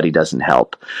somebody doesn't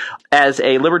help. As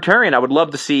a libertarian, I would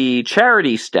love to see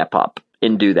charity step up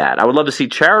and do that. I would love to see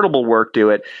charitable work do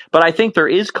it, but I think there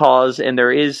is cause and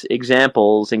there is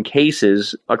examples and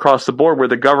cases across the board where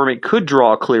the government could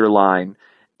draw a clear line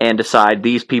and decide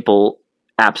these people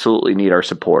absolutely need our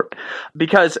support.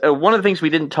 Because one of the things we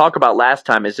didn't talk about last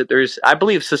time is that I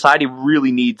believe society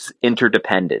really needs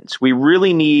interdependence. We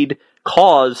really need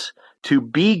cause to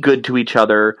be good to each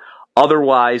other,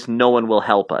 otherwise no one will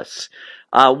help us.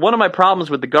 One of my problems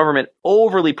with the government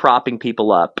overly propping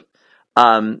people up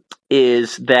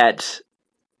is that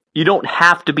you don't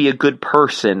have to be a good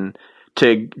person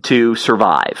to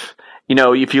survive.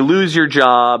 If you lose your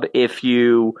job, if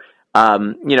you,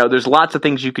 there's lots of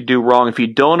things you could do wrong. If you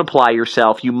don't apply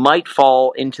yourself, you might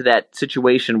fall into that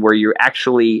situation where you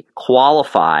actually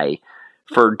qualify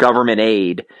for government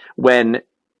aid when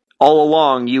all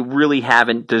along you really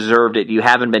haven't deserved it. You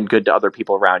haven't been good to other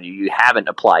people around you. You haven't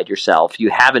applied yourself.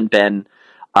 You haven't been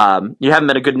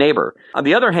a good neighbor. On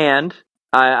the other hand,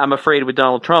 I'm afraid with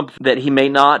Donald Trump that he may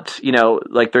not,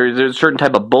 there's a certain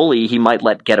type of bully he might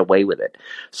let get away with it.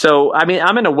 So, I'm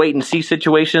in a wait and see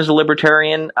situation as a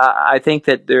libertarian. I think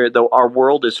that our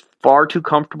world is far too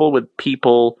comfortable with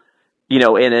people,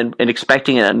 and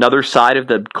expecting another side of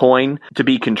the coin to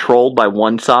be controlled by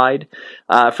one side.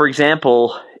 For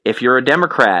example, if you're a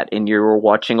Democrat and you're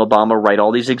watching Obama write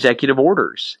all these executive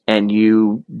orders and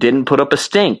you didn't put up a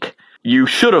stink, you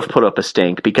should have put up a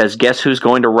stink, because guess who's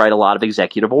going to write a lot of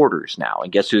executive orders now?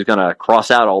 And guess who's going to cross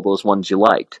out all those ones you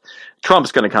liked?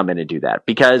 Trump's going to come in and do that,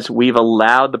 because we've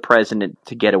allowed the president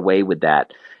to get away with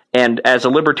that. And as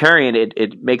a libertarian,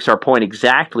 it makes our point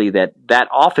exactly that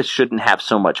office shouldn't have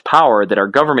so much power, that our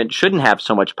government shouldn't have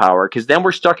so much power, because then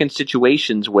we're stuck in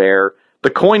situations where the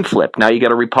coin flip. Now you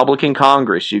got a Republican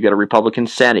Congress, you got a Republican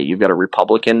Senate, you've got a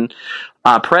Republican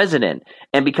president.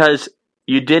 And because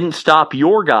you didn't stop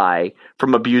your guy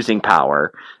from abusing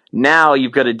power, now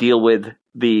you've got to deal with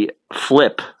the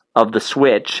flip of the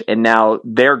switch, and now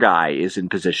their guy is in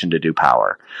position to do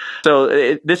power.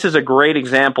 So this is a great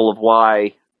example of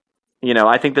why,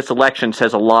 I think this election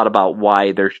says a lot about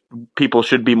why people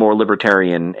should be more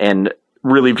libertarian and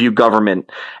really view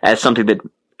government as something that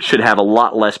should have a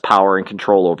lot less power and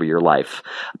control over your life.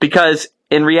 Because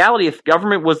in reality, if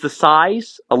government was the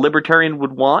size a libertarian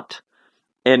would want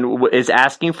and is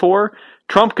asking for,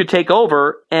 Trump could take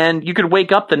over and you could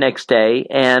wake up the next day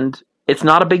and it's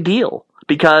not a big deal.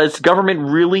 Because government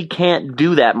really can't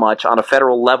do that much on a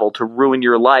federal level to ruin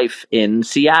your life in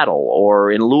Seattle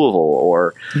or in Louisville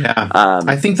or. Yeah,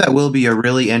 I think that will be a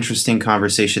really interesting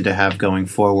conversation to have going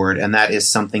forward, and that is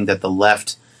something that the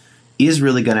left is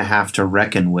really going to have to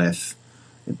reckon with,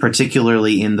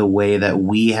 particularly in the way that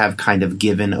we have kind of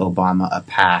given Obama a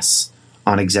pass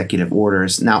on executive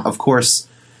orders. Now, of course,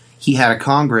 he had a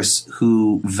Congress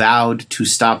who vowed to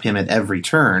stop him at every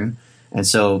turn, and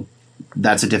so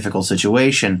that's a difficult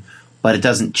situation, but it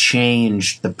doesn't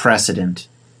change the precedent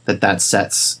that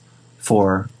sets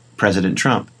for President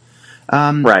Trump.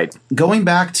 Right. Going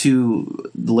back to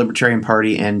the Libertarian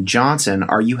Party and Johnson,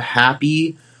 are you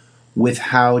happy with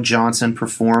how Johnson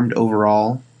performed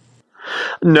overall?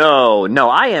 No,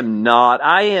 I am not.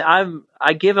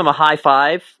 I give him a high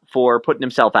five for putting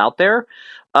himself out there.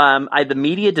 The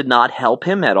media did not help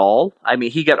him at all. I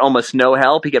mean, he got almost no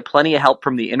help. He got plenty of help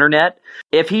from the internet.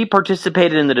 If he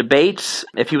participated in the debates,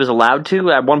 if he was allowed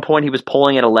to, at one point he was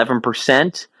polling at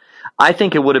 11%. I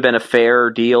think it would have been a fair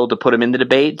deal to put him in the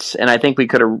debates, and I think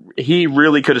he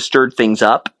really could have stirred things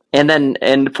up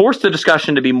and forced the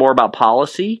discussion to be more about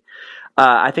policy.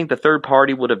 I think the third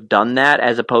party would have done that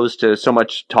as opposed to so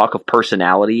much talk of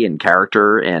personality and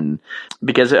character. And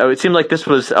because it seemed like this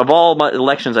was, of all my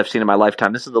elections I've seen in my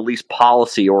lifetime, this is the least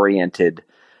policy oriented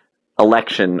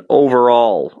election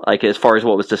overall, like as far as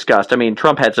what was discussed. I mean,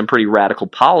 Trump had some pretty radical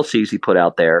policies he put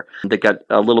out there that got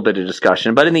a little bit of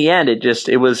discussion, but in the end,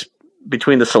 it was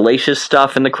between the salacious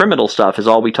stuff and the criminal stuff is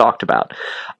all we talked about.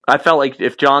 I felt like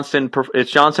if Johnson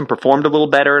performed a little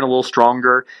better and a little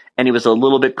stronger, and he was a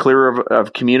little bit clearer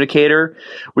of communicator,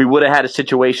 we would have had a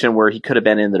situation where he could have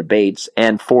been in the debates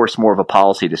and forced more of a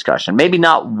policy discussion. Maybe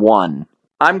not one.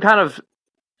 I'm kind of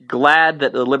glad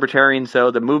that the libertarians, though,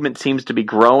 the movement seems to be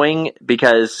growing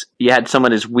because you had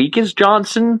someone as weak as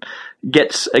Johnson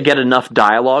get enough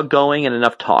dialogue going and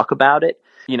enough talk about it.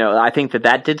 You know, I think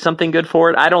that did something good for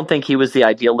it. I don't think he was the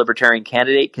ideal libertarian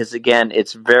candidate because, again,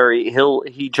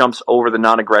 he jumps over the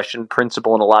non-aggression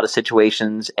principle in a lot of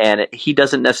situations, and he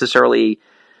doesn't necessarily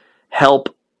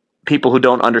help people who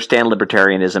don't understand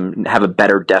libertarianism have a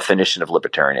better definition of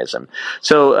libertarianism.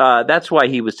 So that's why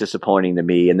he was disappointing to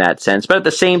me in that sense. But at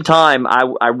the same time,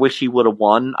 I wish he would have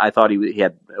won. I thought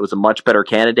it was a much better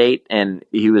candidate, and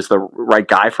he was the right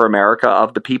guy for America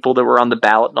of the people that were on the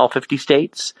ballot in all 50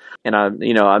 states. And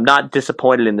I'm not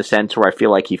disappointed in the sense where I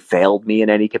feel like he failed me in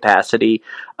any capacity.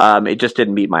 It just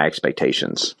didn't meet my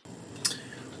expectations.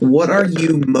 What are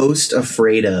you most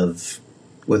afraid of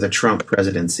with a Trump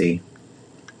presidency?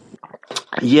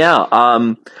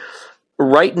 Yeah.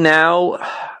 Right now,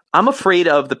 I'm afraid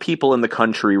of the people in the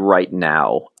country right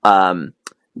now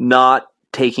not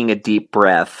taking a deep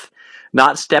breath,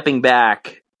 not stepping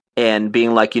back and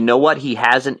being like, you know what, he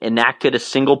hasn't enacted a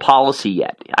single policy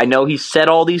yet. I know he said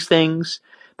all these things.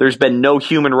 There's been no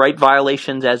human right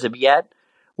violations as of yet.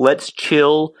 Let's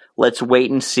chill. Let's wait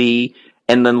and see.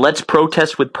 And then let's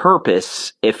protest with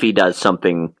purpose if he does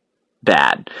something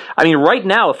bad. I mean, right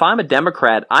now, if I'm a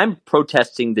Democrat, I'm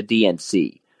protesting the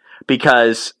DNC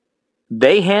because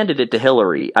they handed it to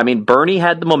Hillary. I mean, Bernie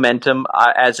had the momentum.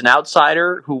 As an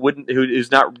outsider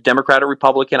who's not Democrat or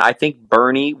Republican, I think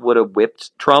Bernie would have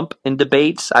whipped Trump in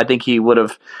debates. I think he would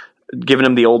have given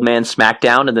him the old man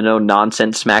smackdown and the no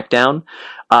nonsense smackdown.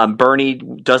 Bernie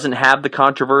doesn't have the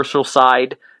controversial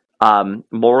side.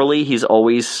 Morally, he's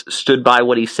always stood by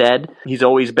what he said. He's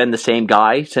always been the same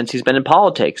guy since he's been in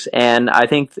politics. And I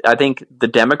think the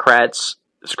Democrats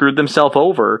screwed themselves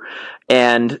over.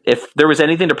 And if there was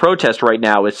anything to protest right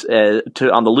now, it's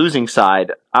on the losing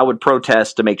side, I would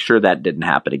protest to make sure that didn't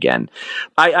happen again.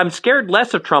 I'm scared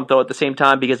less of Trump, though, at the same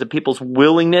time, because of people's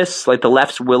willingness, like the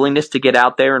left's willingness to get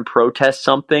out there and protest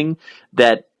something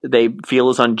that they feel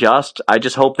is unjust. I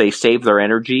just hope they save their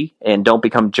energy and don't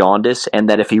become jaundiced, and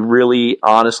that if he really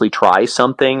honestly tries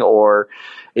something or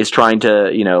is trying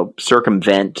to,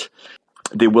 circumvent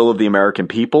the will of the American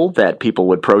people, that people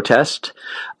would protest.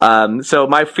 So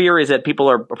my fear is that people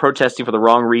are protesting for the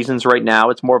wrong reasons right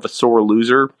now. It's more of a sore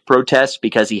loser protest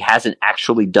because he hasn't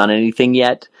actually done anything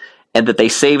yet, and that they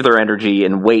save their energy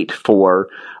and wait for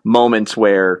moments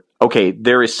where, okay,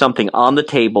 there is something on the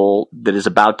table that is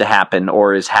about to happen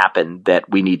or has happened that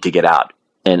we need to get out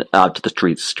to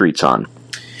the streets on.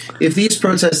 If these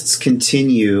protests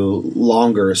continue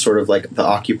longer, sort of like the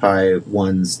Occupy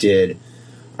ones did,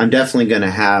 I'm definitely going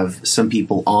to have some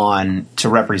people on to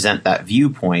represent that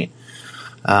viewpoint.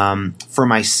 For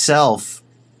myself,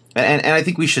 and I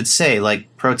think we should say,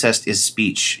 like, protest is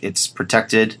speech. It's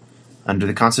protected under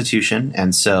the Constitution,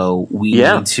 and so we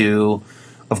need to,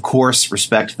 of course,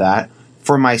 respect that.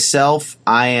 For myself,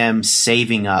 I am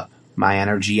saving up my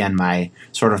energy and my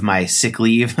sort of my sick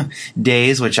leave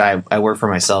days, which I work for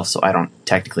myself, so I don't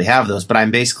technically have those, but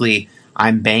I'm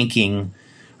banking,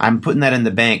 I'm putting that in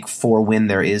the bank for when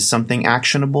there is something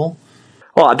actionable.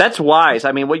 Well, that's wise.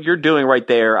 I mean, what you're doing right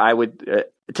there, I would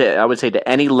say to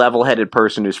any level-headed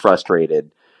person who's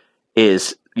frustrated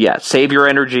is, save your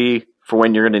energy for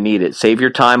when you're going to need it. Save your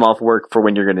time off work for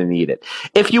when you're going to need it.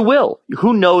 If you will,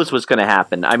 who knows what's going to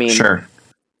happen? I mean, sure.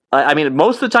 I mean,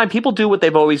 most of the time people do what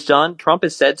they've always done. Trump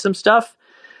has said some stuff,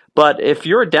 but if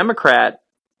you're a Democrat,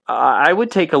 I would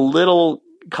take a little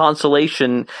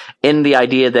consolation in the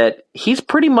idea that he's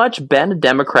pretty much been a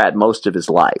Democrat most of his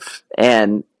life.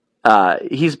 And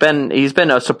he's been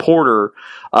a supporter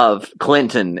of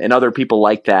Clinton and other people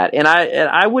like that, and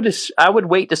I would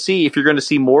wait to see if you're going to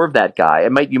see more of that guy.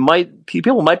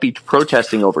 People might be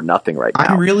protesting over nothing right now.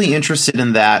 I'm really interested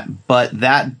in that, but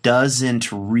that doesn't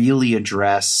really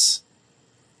address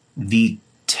the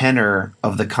tenor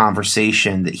of the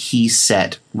conversation that he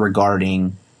set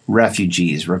regarding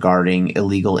refugees, regarding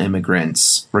illegal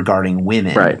immigrants, regarding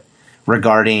women, right,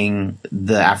 regarding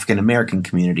the African American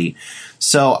community.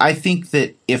 So I think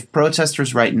that if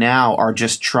protesters right now are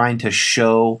just trying to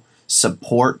show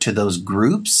support to those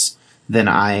groups, then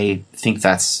I think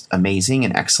that's amazing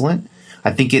and excellent. I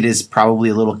think it is probably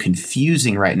a little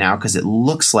confusing right now because it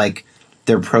looks like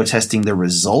they're protesting the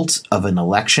result of an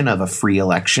election, of a free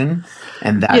election,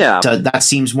 and that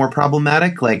seems more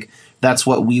problematic. Like, that's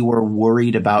what we were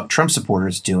worried about Trump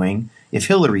supporters doing if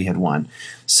Hillary had won.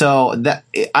 So that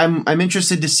I'm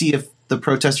interested to see if the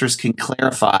protesters can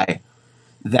clarify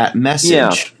that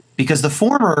message, because the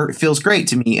former feels great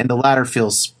to me and the latter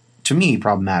feels to me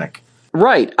problematic.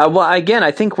 Right. Well, again, I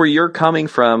think where you're coming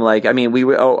from, like, I mean, we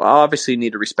obviously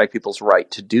need to respect people's right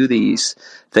to do these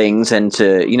things and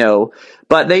to,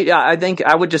 but I think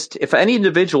I would just, if any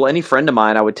individual, any friend of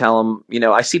mine, I would tell them,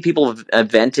 I see people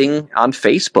venting on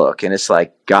Facebook, and it's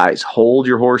like, guys, hold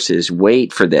your horses,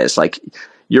 wait for this. Like,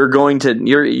 everybody's going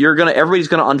to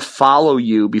unfollow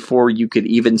you before you could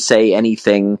even say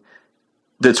anything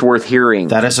that's worth hearing.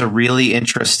 That is a really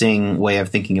interesting way of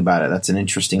thinking about it. That's an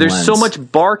interesting There's lens. so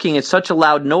much barking. It's such a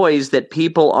loud noise that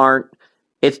people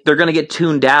they're going to get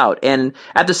tuned out. And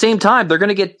at the same time, people are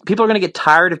going to get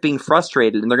tired of being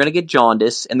frustrated, and they're going to get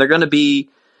jaundice, and they're going to be,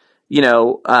 they're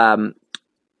going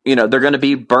to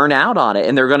be burnt out on it,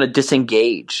 and they're going to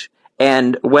disengage.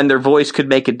 And when their voice could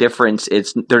make a difference,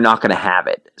 they're not going to have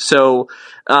it. So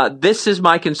this is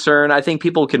my concern. I think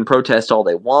people can protest all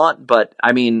they want, but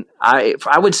I mean, I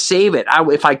would save it.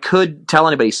 If I could tell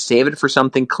anybody, save it for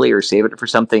something clear. Save it for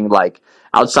something like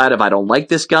outside of, I don't like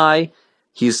this guy.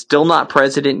 He's still not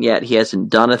president yet. He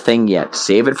hasn't done a thing yet.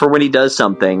 Save it for when he does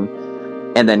something,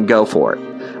 and then go for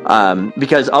it.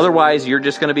 Because otherwise, you're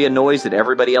just going to be a noise that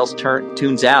everybody else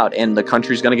tunes out, and the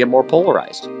country's going to get more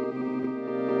polarized.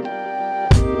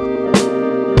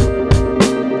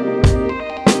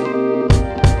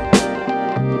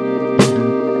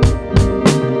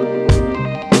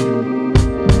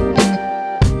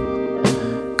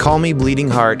 Call me Bleeding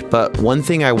Heart, but one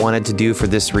thing I wanted to do for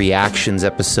this reactions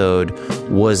episode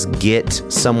was get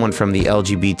someone from the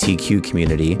LGBTQ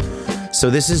community.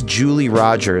 So this is Julie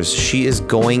Rogers. She is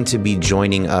going to be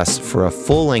joining us for a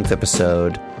full-length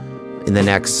episode in the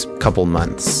next couple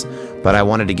months, but I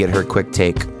wanted to get her quick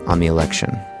take on the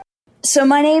election. So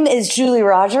my name is Julie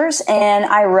Rogers, and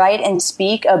I write and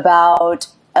speak about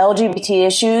LGBT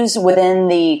issues within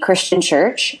the Christian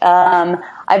church.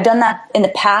 I've done that in the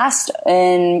past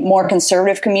in more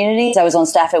conservative communities. I was on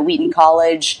staff at Wheaton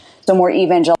College, so more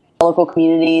evangelical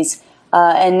communities.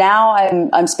 And now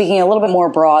I'm speaking a little bit more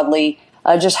broadly,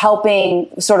 just helping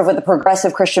sort of with the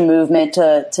progressive Christian movement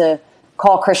to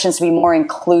call Christians to be more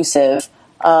inclusive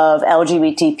of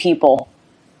LGBT people.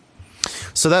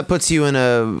 So that puts you in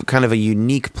a kind of a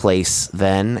unique place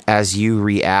then as you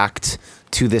react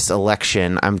to this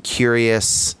election. I'm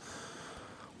curious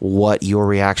what your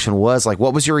reaction was. Like,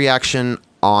 what was your reaction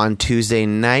on Tuesday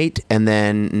night? And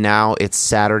then now it's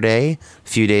Saturday. A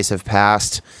few days have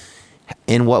passed.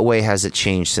 In what way has it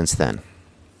changed since then?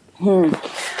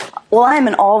 Well, I'm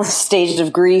in all the stages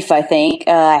of grief, I think.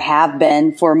 I have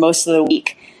been for most of the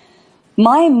week.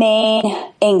 My main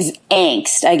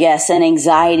angst, I guess, and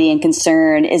anxiety and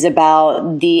concern is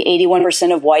about the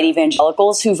 81% of white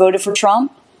evangelicals who voted for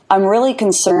Trump. I'm really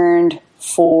concerned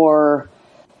for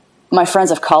my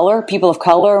friends of color, people of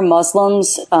color,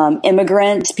 Muslims,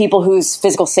 immigrants, people whose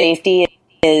physical safety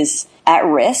is at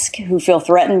risk, who feel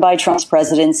threatened by Trump's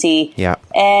presidency. Yeah.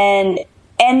 And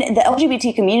the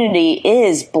LGBT community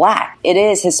is Black. It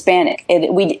is Hispanic.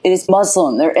 It is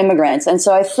Muslim. They're immigrants. And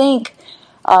so I think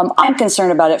I'm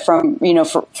concerned about it from,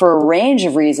 for a range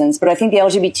of reasons. But I think the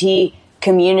LGBT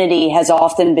community has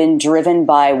often been driven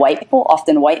by white people,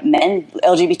 often white men.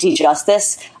 LGBT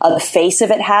justice, the face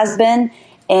of it has been,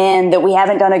 and that we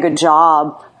haven't done a good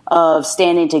job of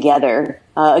standing together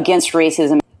against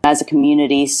racism as a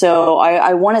community. So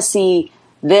I want to see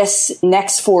this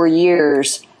next 4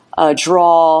 years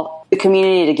draw the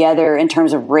community together in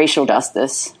terms of racial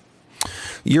justice.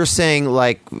 You're saying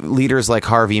like leaders like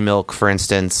Harvey Milk, for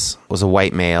instance, was a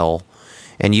white male,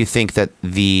 and you think that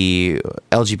the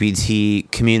LGBT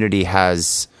community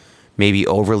has maybe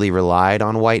overly relied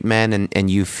on white men, and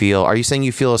you feel, are you saying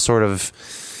you feel a sort of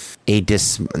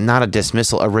not a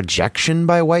dismissal, a rejection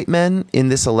by white men in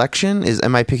this election?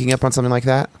 Am I picking up on something like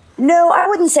that? No, I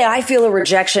wouldn't say I feel a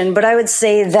rejection, but I would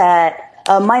say that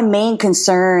my main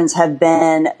concerns have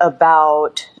been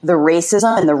about the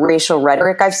racism and the racial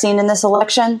rhetoric I've seen in this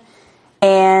election.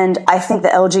 And I think the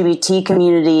LGBT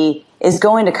community is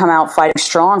going to come out fighting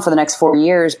strong for the next 4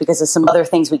 years because of some other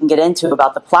things we can get into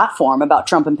about the platform, about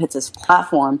Trump and Pitts'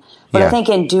 platform. But I think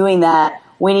in doing that,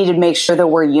 we need to make sure that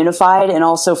we're unified and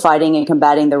also fighting and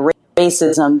combating the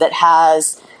racism that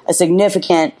has a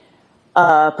significant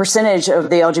percentage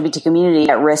of the LGBT community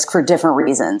at risk for different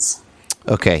reasons.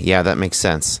 Okay, yeah, that makes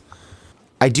sense.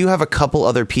 I do have a couple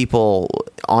other people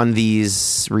on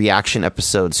these reaction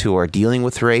episodes who are dealing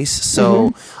with race,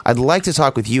 so I'd like to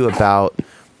talk with you about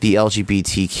the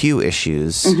LGBTQ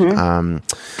issues.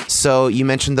 So you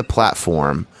mentioned the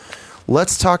platform.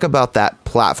 Let's talk about that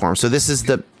platform. So this is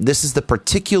the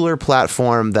particular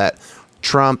platform that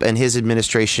Trump and his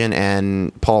administration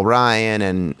and Paul Ryan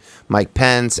and Mike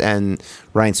Pence and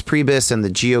Reince Priebus and the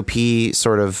GOP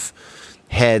sort of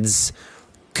heads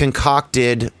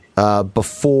concocted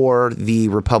before the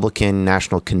Republican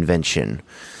National Convention.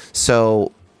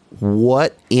 So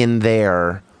what in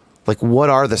there, like what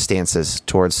are the stances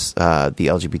towards the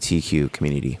LGBTQ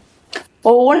community?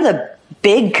 Well, one of the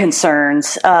big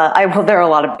concerns, there are a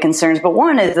lot of concerns, but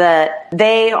one is that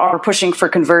they are pushing for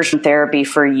conversion therapy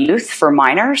for youth, for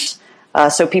minors.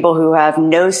 So people who have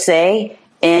no say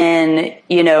in,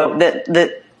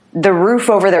 the roof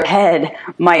over their head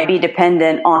might be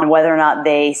dependent on whether or not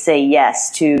they say yes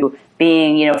to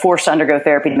being, forced to undergo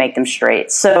therapy to make them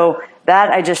straight. So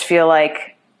that I just feel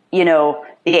like, the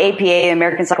APA, the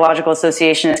American Psychological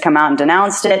Association, has come out and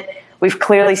denounced it. We've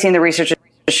clearly seen the research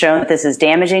has shown that this is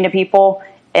damaging to people,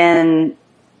 and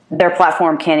their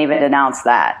platform can't even denounce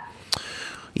that.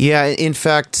 Yeah, in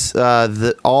fact,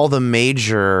 all the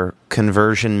major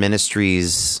conversion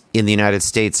ministries in the United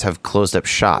States have closed up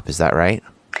shop. Is that right?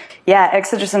 Yeah,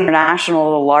 Exodus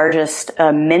International, the largest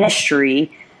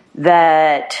ministry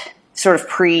that sort of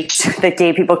preached that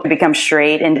gay people could become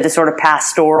straight and did a sort of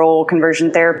pastoral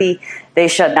conversion therapy, they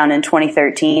shut down in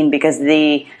 2013 because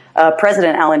the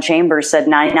President Alan Chambers said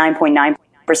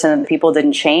 99.9% of the people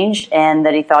didn't change and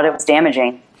that he thought it was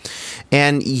damaging.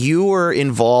 And you were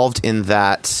involved in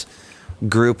that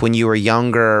group when you were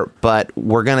younger, but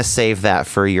we're going to save that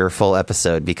for your full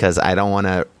episode because I don't want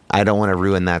to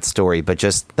ruin that story, but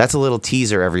just that's a little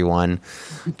teaser, everyone.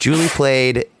 Julie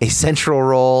played a central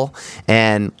role,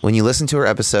 and when you listen to her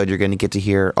episode, you're going to get to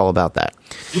hear all about that.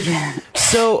 Yeah.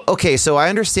 So I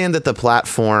understand that the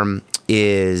platform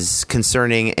is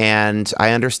concerning, and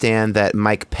I understand that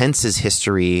Mike Pence's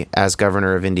history as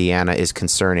governor of Indiana is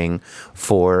concerning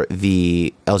for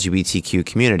the LGBTQ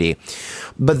community.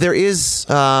 But there's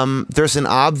an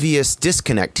obvious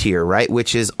disconnect here, right?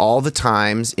 Which is all the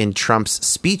times in Trump's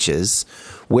speeches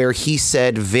where he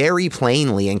said very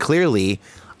plainly and clearly,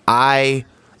 I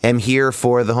am here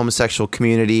for the homosexual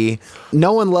community.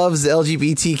 No one loves the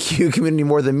LGBTQ community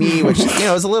more than me, which,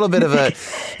 is a little bit of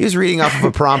he was reading off of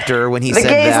a prompter when he said that.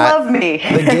 The gays love me.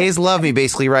 The gays love me,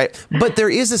 basically, right? But there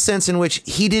is a sense in which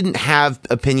he didn't have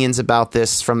opinions about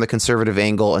this from the conservative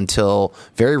angle until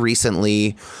very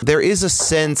recently. There is a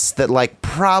sense that,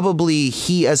 probably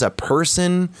he as a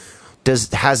person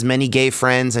has many gay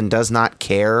friends and does not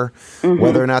care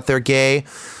whether or not they're gay.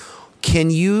 Can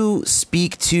you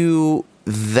speak to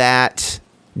that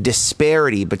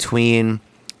disparity between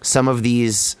some of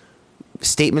these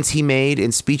statements he made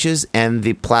in speeches and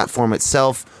the platform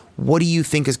itself? What do you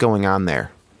think is going on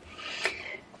there?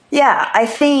 Yeah, I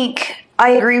think I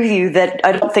agree with you that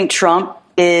I don't think Trump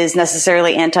is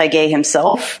necessarily anti-gay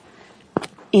himself.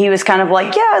 He was kind of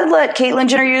like, yeah, let Caitlyn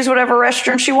Jenner use whatever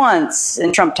restroom she wants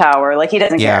in Trump Tower. He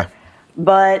doesn't care.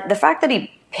 But the fact that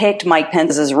he picked Mike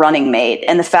Pence as his running mate.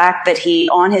 And the fact that he,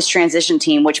 on his transition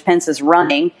team, which Pence is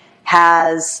running,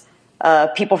 has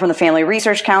people from the Family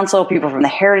Research Council, people from the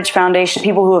Heritage Foundation,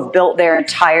 people who have built their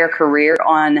entire career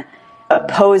on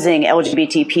opposing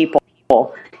LGBT people.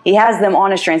 He has them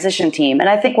on his transition team. And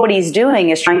I think what he's doing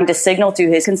is trying to signal to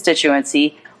his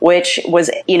constituency, which was,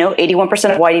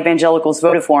 81% of white evangelicals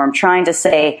voted for him, trying to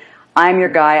say, I'm your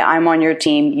guy, I'm on your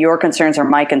team, your concerns are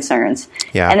my concerns.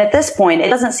 Yeah. And at this point, it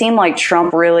doesn't seem like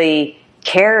Trump really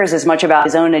cares as much about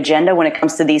his own agenda when it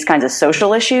comes to these kinds of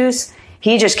social issues.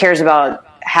 He just cares about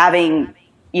having,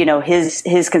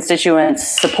 his constituents'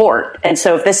 support. And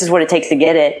so if this is what it takes to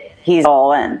get it, he's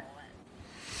all in.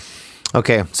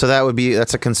 Okay, so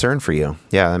that's a concern for you.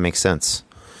 Yeah, that makes sense.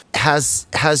 Has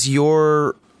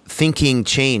your thinking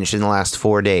changed in the last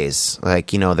 4 days?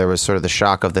 Like, there was sort of the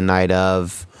shock of the night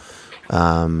of,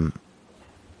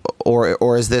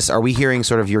 or is this, are we hearing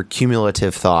sort of your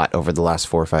cumulative thought over the last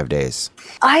 4 or 5 days?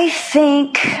 I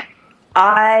think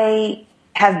I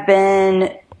have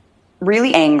been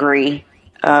really angry,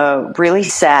 really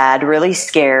sad, really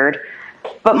scared,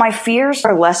 but my fears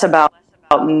are less about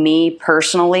me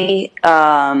personally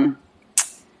than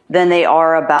they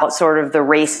are about sort of the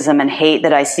racism and hate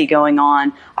that I see going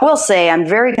on. I will say I'm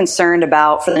very concerned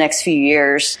about, for the next few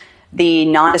years, the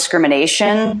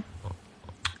non-discrimination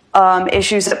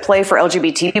issues at play for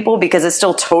LGBT people, because it's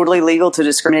still totally legal to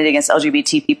discriminate against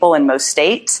LGBT people in most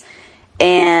states.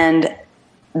 And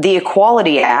the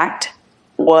Equality Act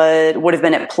would have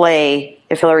been at play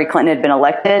if Hillary Clinton had been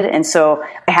elected. And so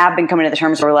I have been coming to the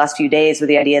terms over the last few days with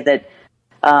the idea that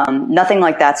nothing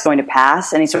like that's going to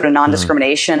pass, any sort of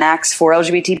non-discrimination acts for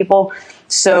LGBT people.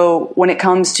 So when it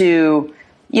comes to,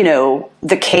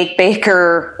 the cake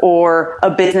baker or a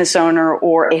business owner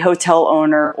or a hotel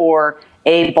owner or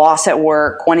a boss at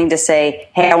work wanting to say,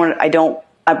 hey,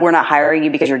 we're not hiring you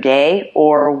because you're gay,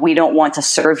 or we don't want to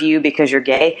serve you because you're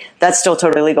gay, that's still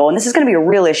totally legal. And this is going to be a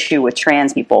real issue with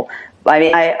trans people. I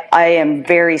mean, I am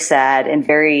very sad and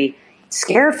very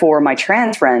scared for my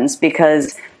trans friends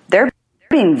because they're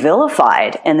being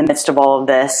vilified in the midst of all of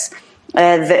this.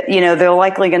 They're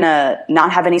likely going to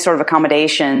not have any sort of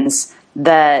accommodations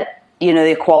that,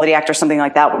 the Equality Act or something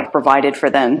like that would have provided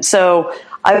for them. So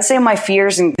I would say my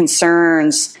fears and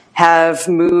concerns have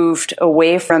moved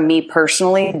away from me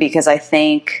personally, because I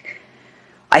think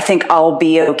I'll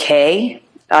be okay.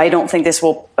 I don't think this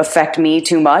will affect me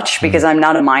too much because I'm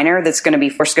not a minor that's going to be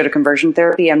forced to go to conversion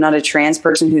therapy. I'm not a trans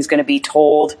person who's going to be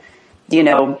told,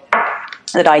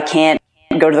 that I can't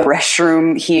go to the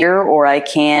restroom here or I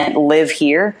can't live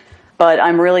here. But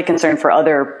I'm really concerned for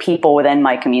other people within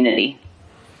my community.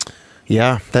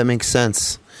 Yeah, that makes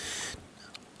sense.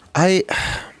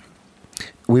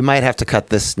 We might have to cut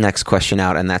this next question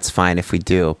out, and that's fine if we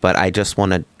do. But I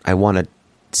want to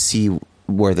see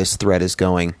where this thread is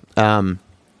going.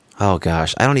 Oh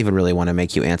gosh, I don't even really want to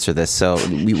make you answer this, so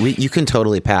you can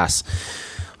totally pass.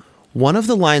 One of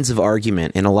the lines of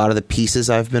argument in a lot of the pieces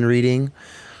I've been reading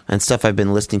and stuff I've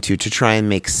been listening to try and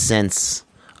make sense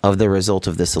of the result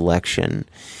of this election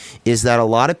is that a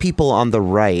lot of people on the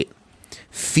right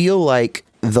feel like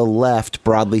the left,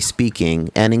 broadly speaking,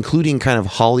 and including kind of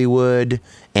Hollywood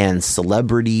and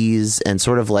celebrities and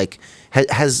sort of like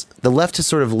the left has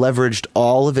sort of leveraged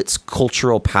all of its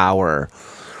cultural power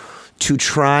to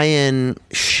try and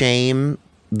shame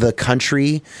the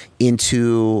country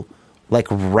into like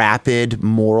rapid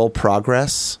moral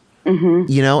progress,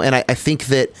 and I think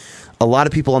that a lot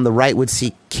of people on the right would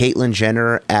see Caitlyn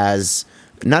Jenner as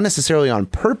not necessarily on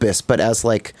purpose, but as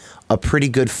like a pretty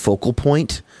good focal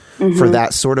point for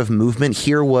that sort of movement.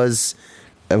 Here was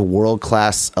a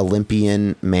world-class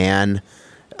Olympian man.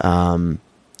 And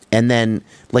then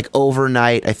like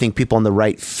overnight, I think people on the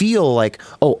right feel like,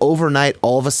 oh, overnight,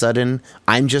 all of a sudden,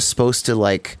 I'm just supposed to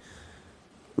like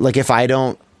if I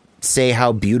don't say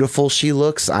how beautiful she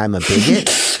looks, I'm a bigot.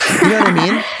 You know what I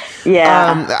mean?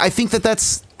 Yeah. I think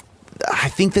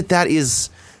that is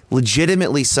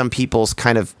legitimately some people's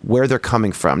kind of where they're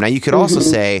coming from. Now, you could also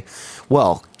say,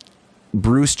 well,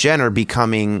 Bruce Jenner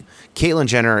becoming Caitlyn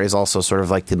Jenner is also sort of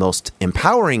like the most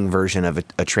empowering version of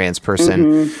a trans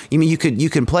person. I mean, you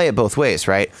can play it both ways,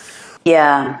 right?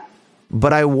 Yeah.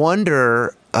 But I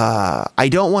wonder, I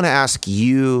don't want to ask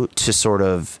you to sort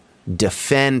of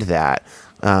defend that.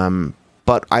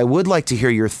 But I would like to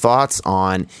hear your thoughts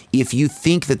on if you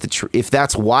think that if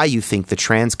that's why you think the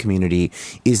trans community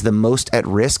is the most at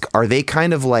risk. Are they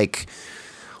kind of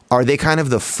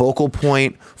the focal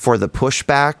point for the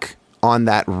pushback on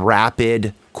that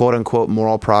rapid, quote unquote,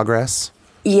 moral progress?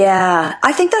 Yeah,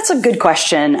 I think that's a good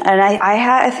question. And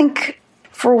I think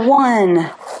for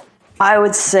one, I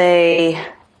would say,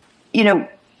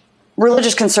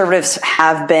 religious conservatives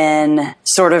have been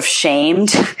sort of shamed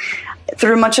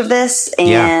through much of this.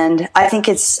 And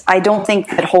I don't think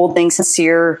that holding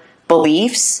sincere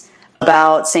beliefs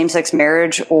about same-sex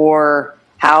marriage or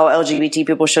how LGBT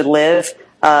people should live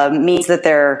means that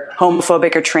they're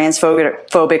homophobic or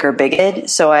transphobic or bigoted.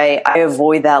 So I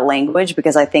avoid that language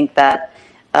because I think that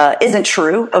isn't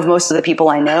true of most of the people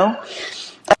I know.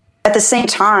 At the same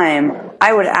time,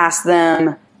 I would ask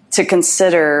them to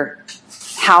consider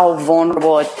how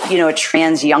vulnerable a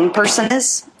trans young person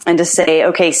is, and to say,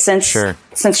 okay,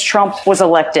 since Trump was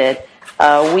elected,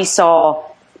 we saw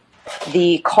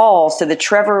the calls to the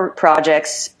Trevor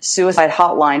Project's suicide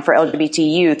hotline for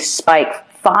LGBT youth spike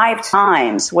 5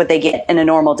 times what they get in a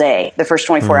normal day, the first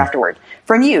 24 afterward,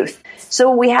 from youth. So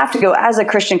we have to go, as a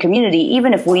Christian community,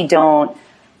 even if we don't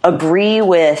agree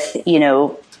with,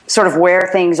 sort of where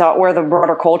things are, where the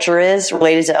broader culture is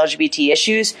related to LGBT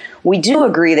issues, we do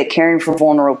agree that caring for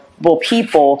vulnerable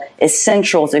people is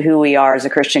central to who we are as a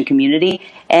Christian community.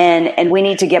 And we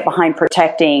need to get behind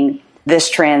protecting this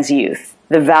trans youth,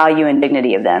 the value and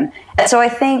dignity of them. And so I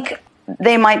think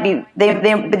they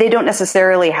don't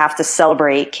necessarily have to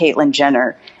celebrate Caitlyn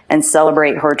Jenner and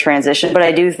celebrate her transition, but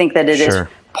I do think that it is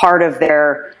part of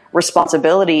their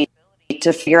responsibility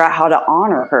to figure out how to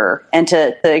honor her and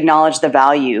to acknowledge the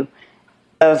value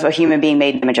of a human being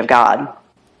made in the image of God.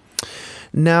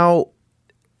 Now,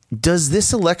 does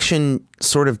this election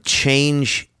sort of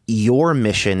change your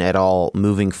mission at all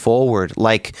moving forward?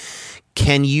 Like,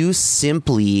 can you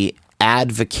simply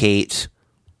advocate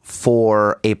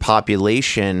for a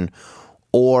population,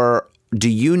 or do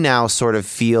you now sort of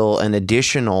feel an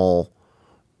additional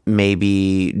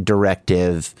maybe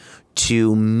directive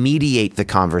to mediate the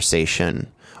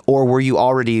conversation? Or were you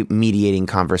already mediating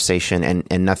conversation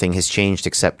and nothing has changed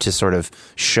except to sort of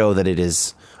show that it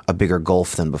is a bigger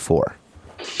gulf than before?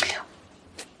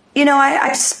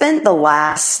 I've spent the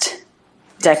last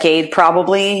decade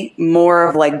probably more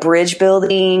of like bridge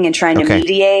building and trying to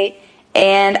mediate.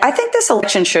 And I think this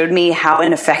election showed me how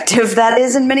ineffective that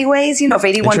is in many ways. If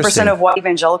 81% of white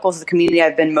evangelicals, the community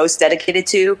I've been most dedicated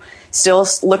to, still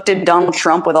looked at Donald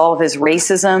Trump with all of his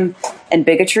racism and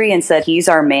bigotry and said, he's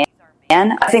our man,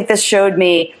 I think this showed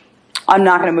me I'm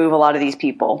not going to move a lot of these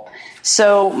people.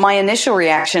 So my initial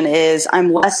reaction is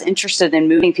I'm less interested in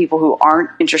moving people who aren't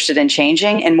interested in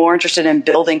changing and more interested in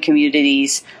building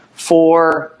communities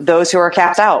for those who are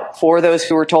cast out, for those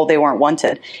who were told they weren't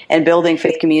wanted, and building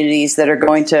faith communities that are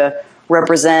going to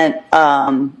represent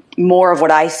more of what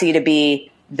I see to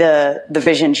be the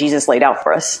vision Jesus laid out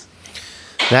for us.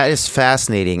 That is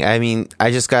fascinating. I mean,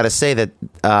 I just got to say that,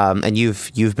 and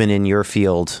you've been in your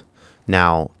field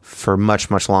now for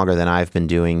much, much longer than I've been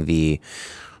doing the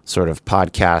sort of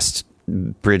podcast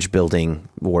bridge building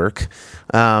work.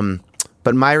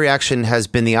 But my reaction has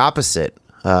been the opposite.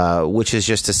 Which is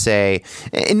just to say,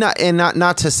 and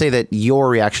not to say that your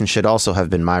reaction should also have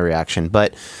been my reaction,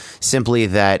 but simply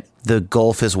that the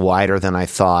gulf is wider than I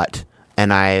thought,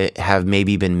 and I have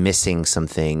maybe been missing some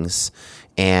things,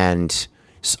 and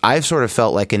I've sort of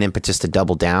felt like an impetus to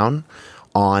double down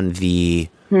on the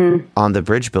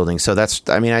bridge building. So that's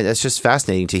just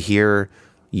fascinating to hear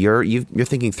you're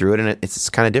thinking through it, and it's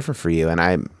kind of different for you, and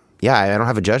I don't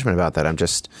have a judgment about that.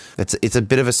 It's a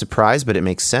bit of a surprise, but it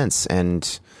makes sense.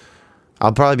 And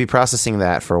I'll probably be processing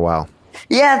that for a while.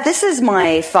 Yeah, this is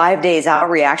my 5 days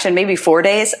out reaction, maybe 4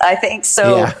 days, I think.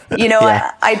 So,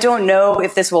 I don't know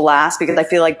if this will last because I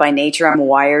feel like by nature I'm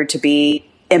wired to be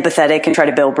empathetic and try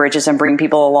to build bridges and bring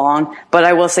people along. But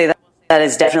I will say that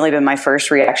has definitely been my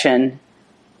first reaction.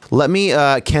 Let me,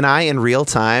 can I in real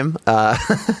time, can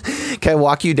I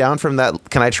walk you down from that?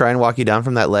 Can I try and walk you down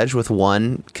from that ledge with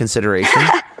one consideration?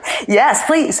 Yes,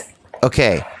 please.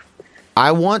 Okay.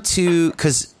 I want to,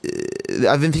 because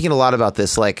I've been thinking a lot about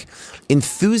this, like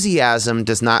enthusiasm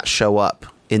does not show up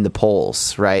in the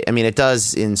polls, right? I mean, it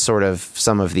does in sort of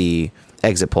some of the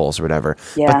exit polls or whatever.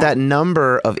 Yeah. But that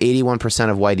number of 81%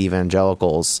 of white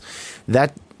evangelicals,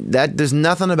 that there's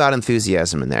nothing about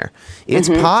enthusiasm in there. It's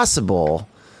possible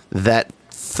that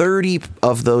 30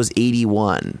 of those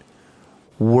 81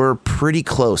 were pretty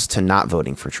close to not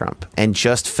voting for Trump and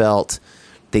just felt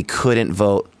they couldn't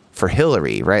vote for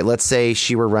Hillary, right? Let's say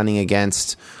she were running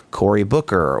against Cory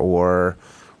Booker or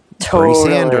Bernie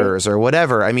Sanders or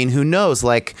whatever. I mean, who knows?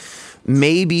 Like,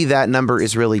 maybe that number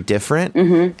is really different.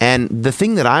 And the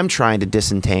thing that I'm trying to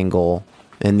disentangle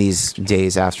in these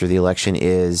days after the election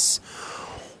is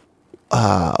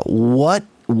what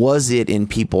was it in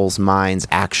people's minds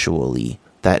actually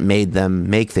that made them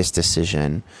make this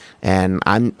decision? And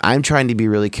I'm trying to be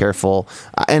really careful.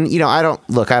 And I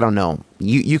don't know.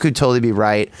 You could totally be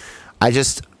right.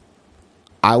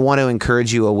 I want to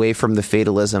encourage you away from the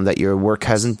fatalism that your work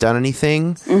hasn't done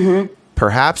anything. Mm-hmm.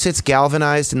 Perhaps it's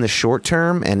galvanized in the short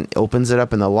term and opens it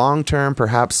up in the long term.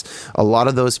 Perhaps a lot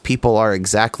of those people are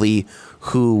exactly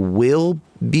who will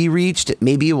be reached.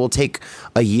 Maybe it will take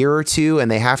a year or two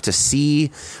and they have to see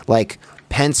like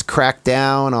Pence crack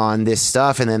down on this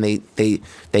stuff, and then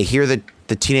they hear the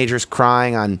teenagers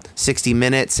crying on 60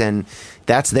 Minutes, and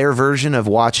that's their version of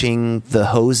watching the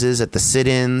hoses at the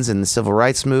sit-ins and the civil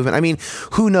rights movement. I mean,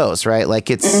 who knows, right? Like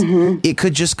it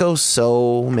could just go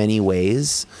so many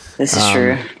ways. This is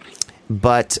true.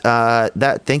 But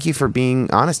thank you for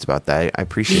being honest about that. I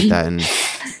appreciate that. And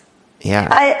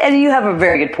yeah. And you have a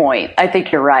very good point. I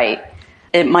think you're right.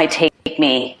 It might take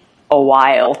me a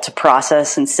while to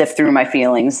process and sift through my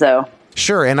feelings, though.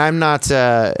 Sure. And I'm not,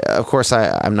 of course,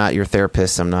 I'm not your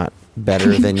therapist. I'm not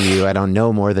better than you. I don't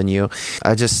know more than you.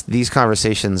 These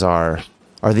conversations are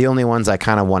the only ones I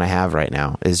kind of want to have right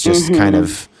now, is just kind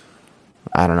of,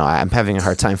 I don't know. I'm having a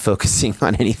hard time focusing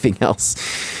on anything else.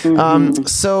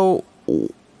 So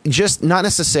just not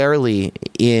necessarily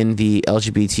in the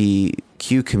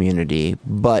LGBTQ community,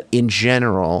 but in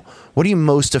general, what are you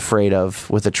most afraid of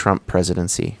with the Trump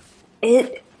presidency?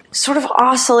 It sort of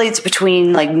oscillates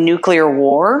between like nuclear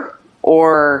war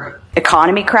or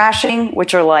economy crashing,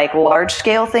 which are like large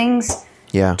scale things,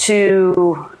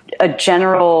 to a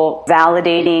general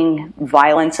validating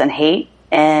violence and hate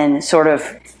and sort of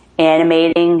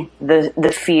animating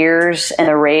the fears and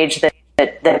the rage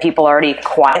that people already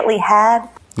quietly had.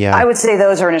 Yeah. I would say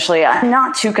those are initially. I'm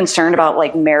not too concerned about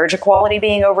like marriage equality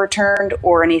being overturned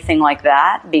or anything like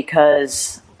that,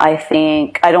 because I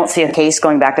don't see a case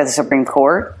going back to the Supreme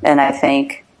Court, and I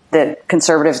think that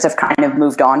conservatives have kind of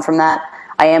moved on from that.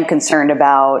 I am concerned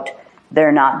about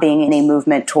there not being any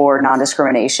movement toward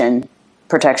non-discrimination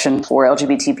protection for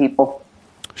LGBT people.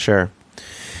 Sure.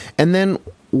 And then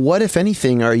what, if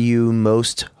anything, are you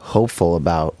most hopeful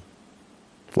about?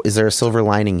 Is there a silver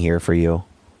lining here for you?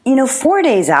 4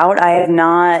 days out, I have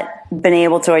not been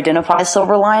able to identify a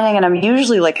silver lining, and I'm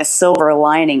usually like a silver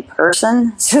lining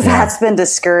person, so that's been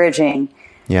discouraging.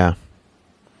 Yeah.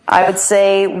 I would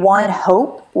say one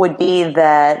hope would be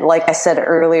that, like I said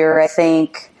earlier, I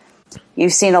think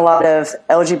you've seen a lot of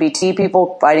LGBT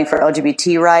people fighting for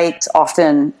LGBT rights,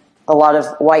 often a lot of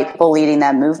white people leading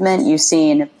that movement. You've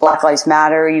seen Black Lives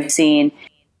Matter. You've seen,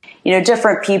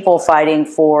 different people fighting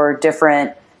for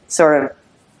different sort of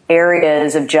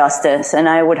areas of justice. And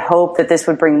I would hope that this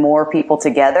would bring more people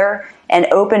together and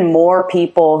open more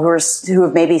people who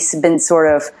have maybe been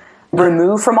sort of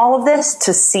removed from all of this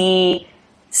to see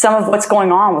some of what's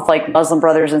going on with like Muslim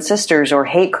brothers and sisters or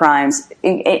hate crimes.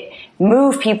 It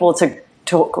move people to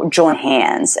join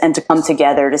hands and to come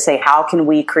together to say, how can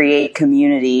we create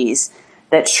communities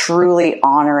that truly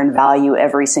honor and value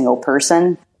every single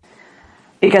person?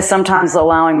 Because sometimes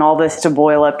allowing all this to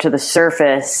boil up to the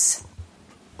surface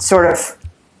sort of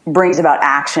brings about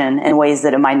action in ways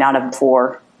that it might not have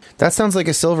before. That sounds like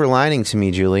a silver lining to me,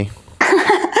 Julie.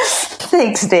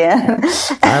 Thanks, Dan.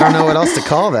 I don't know what else to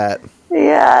call that.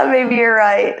 Yeah, maybe you're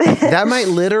right. That might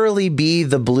literally be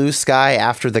the blue sky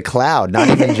after the cloud, not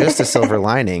even just a silver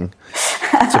lining,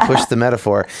 to push the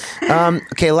metaphor.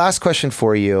 Okay, last question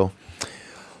for you.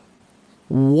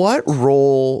 What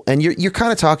role, and you're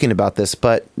kind of talking about this,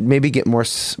 but maybe get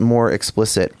more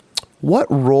explicit. What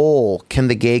role can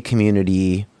the gay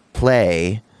community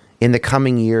play in the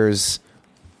coming years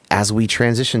as we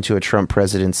transition to a Trump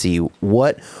presidency?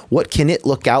 What can it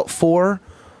look out for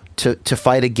to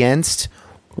fight against?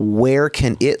 Where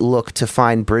can it look to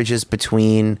find bridges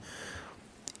between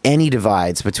any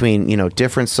divides between,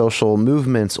 different social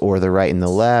movements or the right and the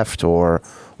left, or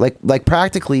like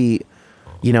practically,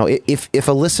 if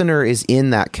a listener is in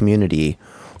that community,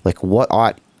 like what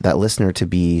ought that listener to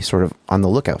be sort of on the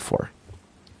lookout for?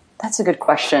 That's a good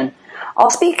question.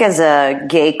 I'll speak as a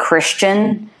gay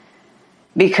Christian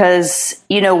because,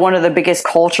 one of the biggest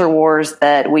culture wars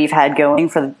that we've had going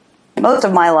for most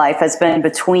of my life has been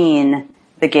between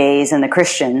the gays and the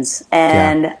Christians.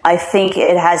 And I think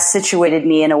it has situated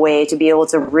me in a way to be able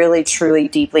to really, truly,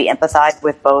 deeply empathize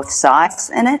with both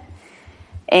sides in it.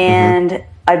 And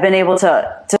I've been able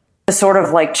to sort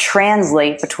of like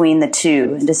translate between the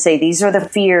two and to say, these are the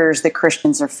fears that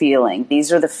Christians are feeling.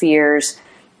 These are the fears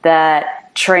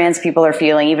that trans people are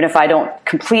feeling. Even if I don't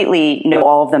completely know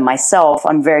all of them myself,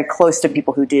 I'm very close to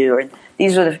people who do. And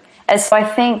these are and so I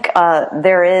think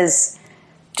there is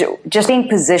just being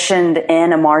positioned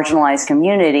in a marginalized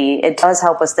community. It does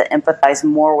help us to empathize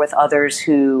more with others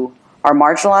who are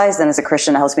marginalized. And as a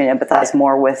Christian, it helps me to empathize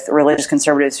more with religious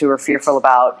conservatives who are fearful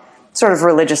about sort of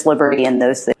religious liberty and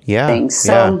those things.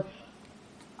 So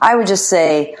I would just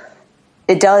say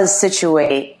it does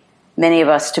situate many of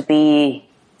us to be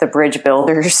the bridge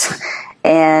builders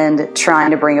and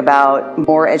trying to bring about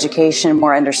more education,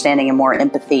 more understanding, and more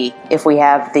empathy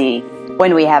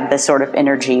when we have this sort of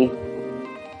energy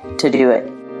to do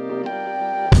it.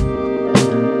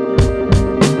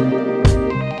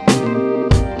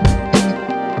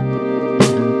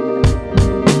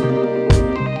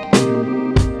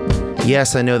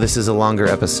 Yes, I know this is a longer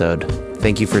episode.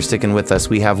 Thank you for sticking with us.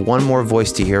 We have one more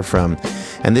voice to hear from,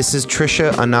 and this is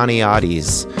Trisha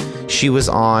Ananiadis. She was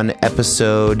on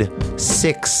episode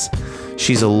 6.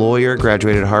 She's a lawyer,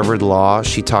 graduated Harvard Law.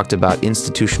 She talked about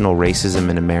institutional racism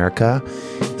in America,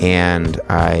 and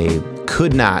I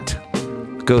could not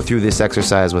go through this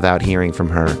exercise without hearing from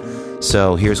her.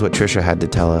 So here's what Trisha had to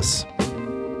tell us.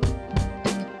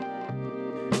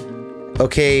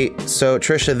 Okay, so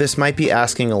Trisha, this might be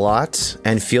asking a lot,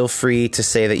 and feel free to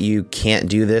say that you can't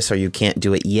do this or you can't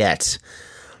do it yet.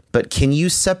 But can you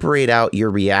separate out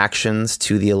your reactions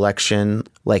to the election,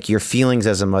 like your feelings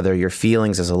as a mother, your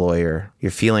feelings as a lawyer,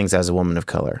 your feelings as a woman of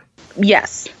color?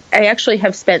 Yes. I actually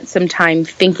have spent some time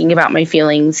thinking about my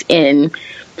feelings in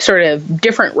sort of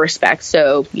different respects.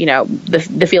 So,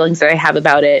 the feelings that I have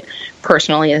about it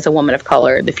personally as a woman of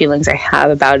color, the feelings I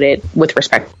have about it with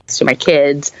respect to my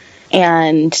kids.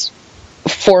 And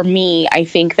for me, I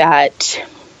think that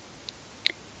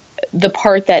the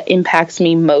part that impacts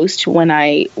me most when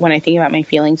I think about my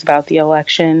feelings about the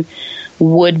election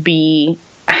would be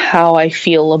how I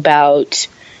feel about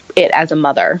it as a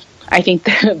mother. I think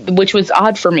which was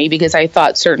odd for me because I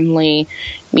thought certainly,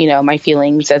 my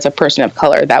feelings as a person of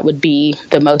color, that would be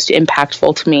the most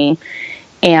impactful to me.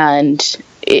 And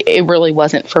it really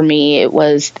wasn't for me. It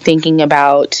was thinking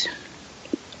about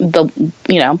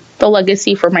the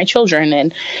legacy for my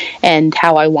children and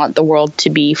how I want the world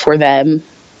to be for them,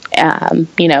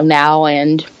 now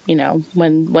and,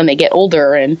 when they get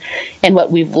older and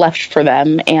what we've left for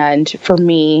them. And for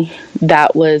me,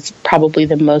 that was probably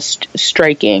the most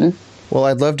striking. Well,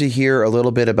 I'd love to hear a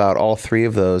little bit about all three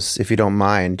of those, if you don't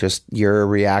mind, just your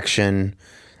reaction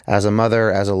as a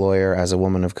mother, as a lawyer, as a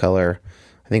woman of color.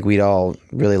 I think we'd all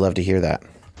really love to hear that.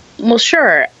 Well,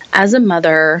 sure. As a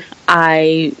mother,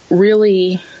 I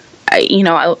really,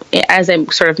 as I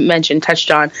sort of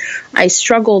touched on, I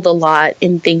struggled a lot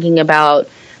in thinking about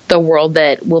the world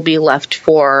that will be left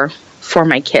for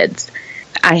my kids.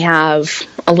 I have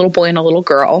a little boy and a little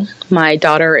girl. My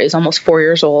daughter is almost 4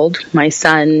 years old. My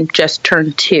son just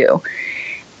turned 2.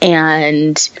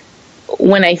 And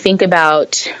when I think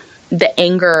about the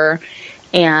anger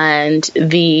and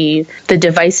the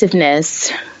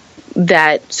divisiveness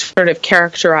that sort of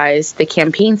characterized the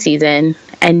campaign season,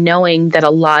 and knowing that a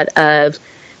lot of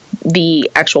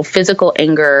the actual physical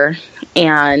anger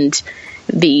and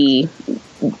the,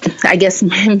 I guess,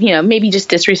 maybe just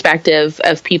disrespect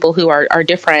of people who are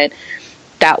different,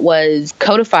 that was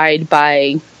codified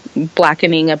by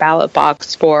blackening a ballot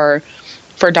box for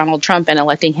Donald Trump and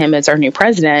electing him as our new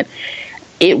president,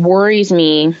 it worries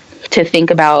me to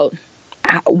think about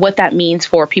what that means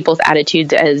for people's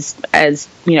attitudes as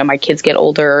my kids get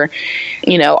older.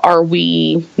 Are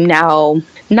we now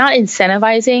not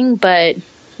incentivizing, but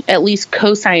at least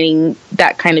co-signing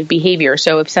that kind of behavior?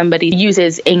 So if somebody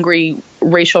uses angry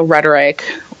racial rhetoric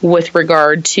with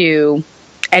regard to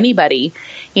anybody,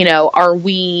 are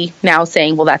we now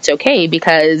saying, well, that's okay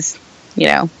because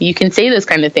you can say those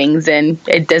kind of things and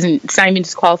it's not even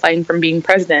disqualifying from being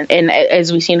president. And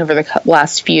as we've seen over the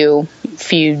last few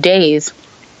days,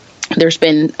 there's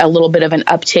been a little bit of an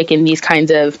uptick in these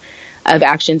kinds of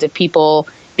actions of people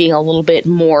being a little bit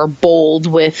more bold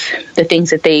with the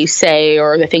things that they say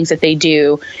or the things that they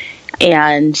do.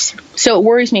 And so it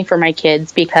worries me for my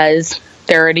kids because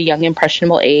they're at a young,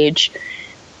 impressionable age.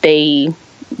 They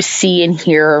see and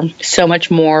hear so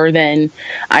much more than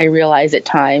I realize at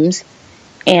times.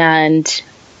 And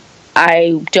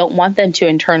I don't want them to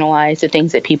internalize the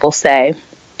things that people say.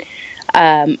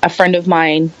 A friend of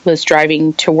mine was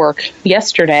driving to work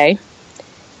yesterday,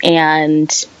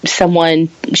 and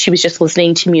she was just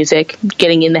listening to music,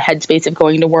 getting in the headspace of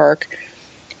going to work,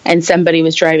 and somebody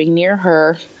was driving near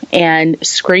her and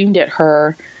screamed at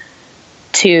her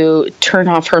to turn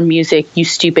off her music, you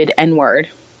stupid N-word.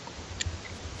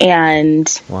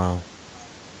 And wow,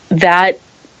 that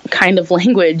kind of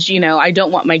language, I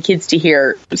don't want my kids to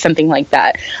hear something like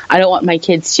that. I don't want my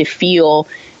kids to feel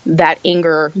that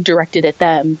anger directed at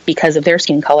them because of their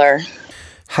skin color.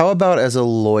 How about as a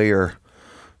lawyer?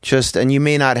 And you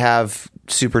may not have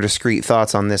super discrete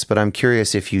thoughts on this, but I'm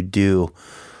curious if you do.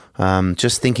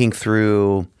 Just thinking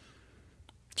through,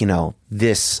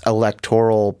 this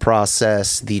electoral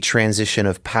process, the transition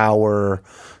of power,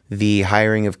 the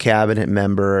hiring of cabinet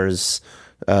members,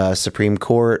 Supreme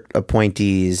Court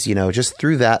appointees, just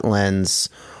through that lens,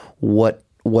 what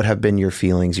have been your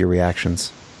feelings, your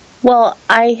reactions? Well,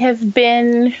 I have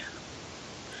been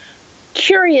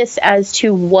curious as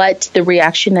to what the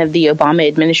reaction of the Obama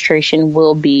administration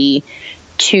will be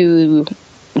to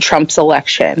Trump's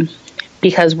election,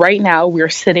 because right now we're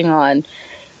sitting on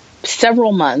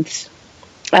several months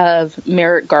of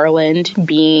Merrick Garland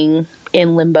being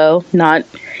in limbo, not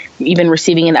even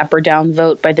receiving an up or down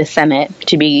vote by the Senate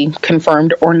to be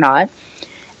confirmed or not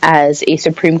as a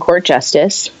Supreme Court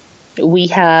justice. We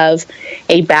have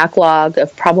a backlog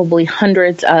of probably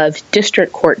hundreds of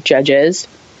district court judges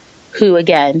who,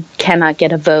 again, cannot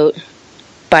get a vote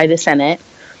by the Senate.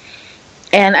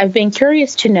 And I've been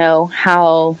curious to know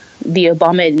how the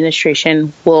Obama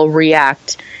administration will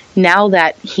react now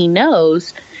that he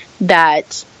knows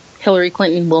that Hillary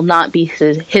Clinton will not be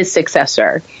his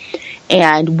successor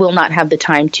and will not have the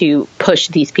time to push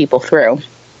these people through.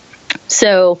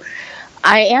 So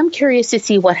I am curious to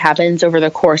see what happens over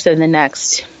the course of the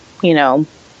next,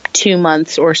 2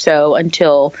 months or so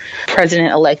until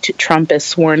President-elect Trump is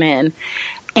sworn in.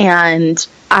 And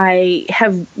I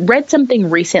have read something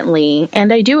recently,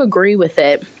 and I do agree with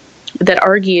it, that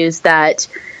argues that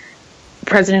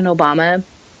President Obama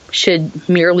should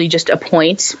merely just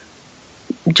appoint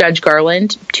Judge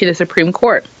Garland to the Supreme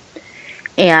Court,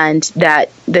 and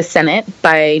that the Senate,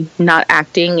 by not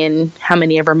acting in how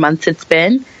many ever months it's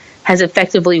been, has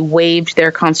effectively waived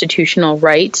their constitutional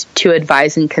right to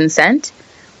advise and consent,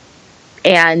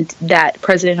 and that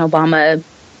President Obama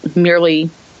merely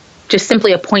just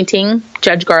simply appointing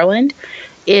Judge Garland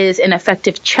is an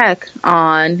effective check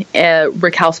on a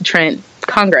recalcitrant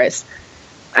Congress.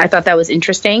 I thought that was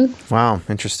interesting. Wow,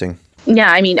 interesting.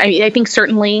 Yeah, I think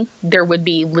certainly there would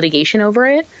be litigation over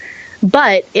it.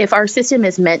 But if our system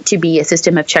is meant to be a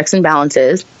system of checks and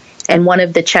balances, and one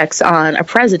of the checks on a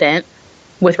president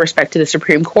with respect to the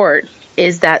Supreme Court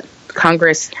is that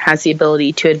Congress has the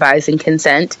ability to advise and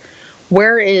consent,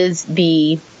 where is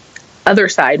the other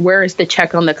side? Where is the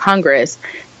check on the Congress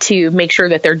to make sure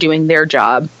that they're doing their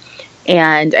job?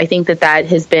 And I think that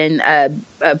has been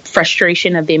a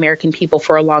frustration of the American people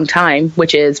for a long time,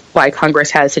 which is why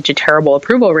Congress has such a terrible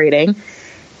approval rating,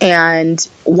 and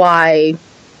why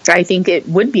I think it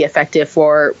would be effective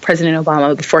for President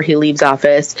Obama, before he leaves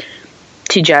office,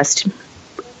 to just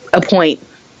appoint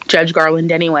Judge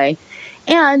Garland anyway.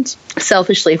 And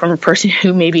selfishly, from a person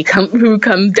who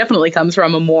definitely comes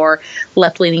from a more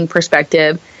left-leaning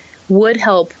perspective, would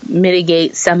help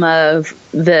mitigate some of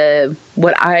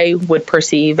what I would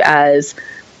perceive as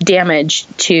damage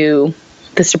to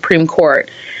the Supreme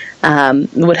Court.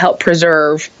 Would help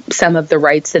preserve some of the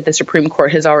rights that the Supreme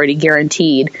Court has already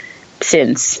guaranteed,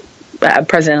 since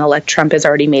President-elect Trump has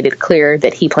already made it clear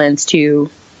that he plans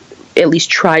to at least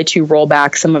try to roll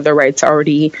back some of the rights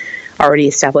already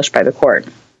established by the court.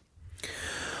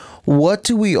 What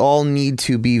do we all need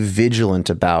to be vigilant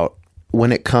about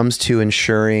when it comes to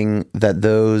ensuring that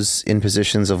those in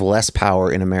positions of less power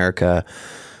in America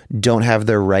don't have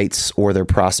their rights or their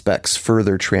prospects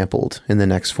further trampled in the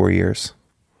next 4 years?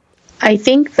 I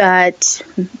think that,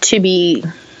 to be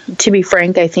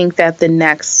frank, I think that the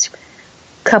next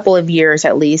couple of years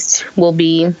at least will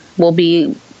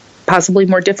be possibly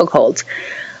more difficult.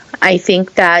 I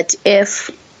think that if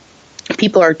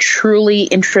people are truly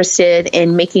interested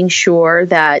in making sure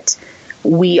that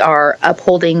we are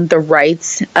upholding the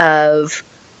rights of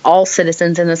all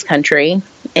citizens in this country,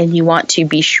 and you want to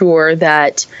be sure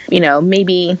that,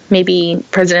 maybe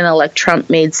President-elect Trump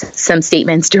made some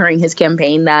statements during his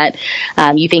campaign that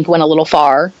you think went a little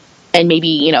far, and maybe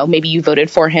you voted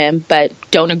for him, but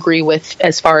don't agree with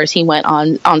as far as he went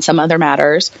on some other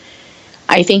matters.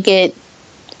 I think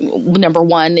number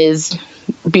one, is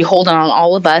beholden on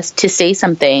all of us to say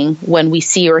something when we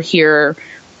see or hear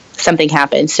something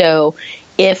happen. So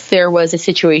if there was a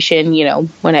situation,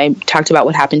 when I talked about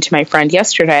what happened to my friend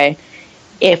yesterday,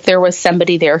 if there was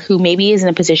somebody there who maybe is in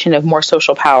a position of more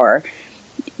social power,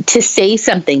 to say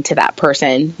something to that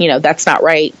person, that's not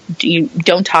right. You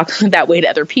don't talk that way to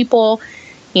other people.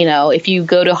 If you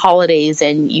go to holidays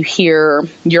and you hear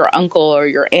your uncle or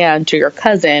your aunt or your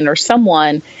cousin or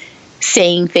someone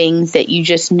saying things that you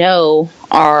just know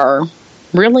are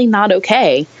really not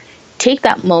okay, take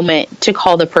that moment to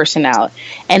call the person out.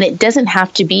 And it doesn't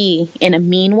have to be in a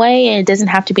mean way, and it doesn't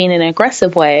have to be in an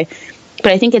aggressive way.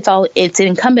 But I think it's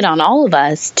incumbent on all of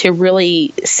us to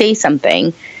really say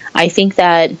something. I think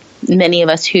that many of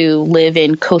us who live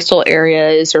in coastal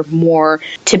areas or more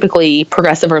typically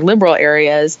progressive or liberal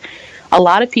areas, a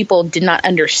lot of people did not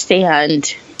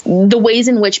understand the ways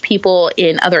in which people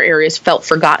in other areas felt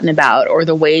forgotten about, or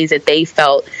the ways that they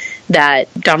felt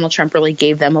that Donald Trump really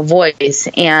gave them a voice.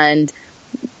 And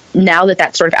now that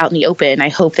that's sort of out in the open, I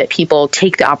hope that people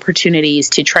take the opportunities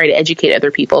to try to educate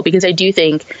other people, because I do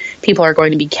think people are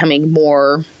going to be becoming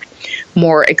more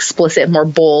explicit, more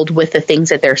bold with the things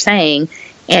that they're saying.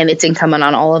 And it's incumbent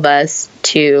on all of us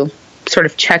to sort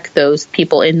of check those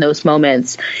people in those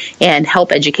moments and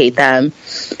help educate them.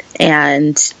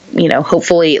 And,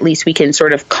 hopefully at least we can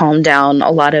sort of calm down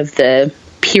a lot of the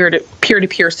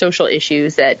peer-to-peer social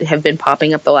issues that have been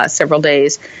popping up the last several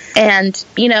days. And,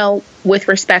 with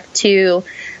respect to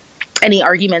any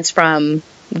arguments from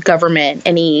government,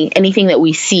 anything that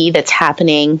we see that's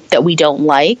happening that we don't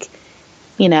like,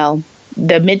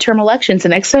 the midterm elections, the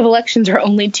next set of elections are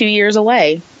only 2 years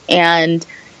away. And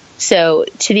so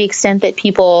to the extent that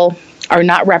people are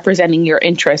not representing your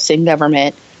interests in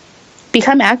government,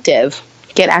 become active.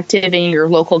 Get active in your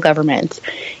local government.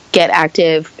 Get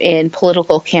active in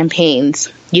political campaigns.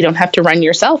 You don't have to run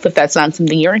yourself if that's not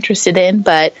something you're interested in,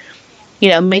 but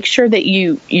make sure that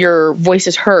your voice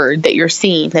is heard, that you're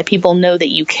seen, that people know that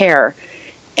you care,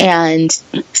 and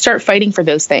start fighting for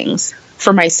those things.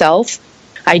 For myself,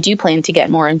 I do plan to get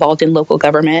more involved in local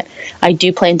government. I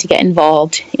do plan to get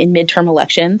involved in midterm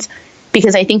elections,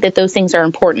 because I think that those things are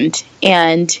important.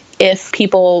 And if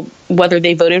people, whether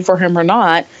they voted for him or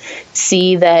not,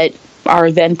 see that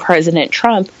our then President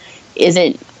Trump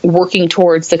isn't working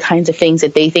towards the kinds of things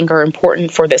that they think are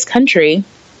important for this country,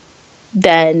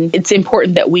 then it's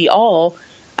important that we all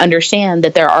understand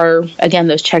that there are, again,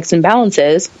 those checks and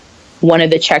balances. One of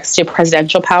the checks to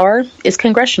presidential power is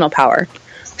congressional power.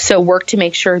 So work to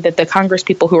make sure that the Congress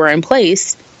people who are in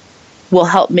place will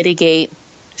help mitigate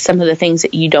some of the things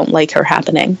that you don't like are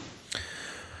happening.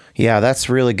 Yeah, that's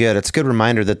really good. It's a good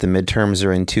reminder that the midterms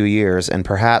are in 2 years, and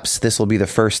perhaps this will be the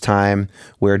first time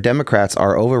where Democrats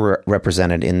are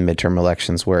overrepresented in midterm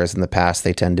elections, whereas in the past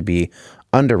they tend to be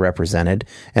underrepresented.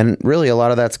 And really a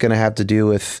lot of that's going to have to do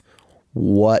with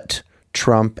what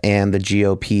Trump and the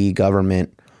GOP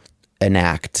government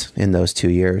enact in those 2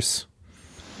 years.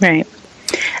 Right.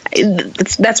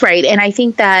 That's right. And I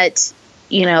think that,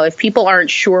 if people aren't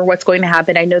sure what's going to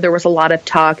happen, I know there was a lot of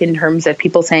talk in terms of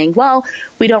people saying, well,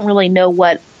 we don't really know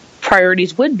what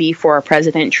priorities would be for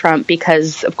President Trump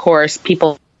because, of course,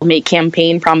 people make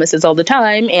campaign promises all the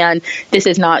time. And this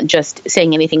is not just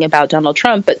saying anything about Donald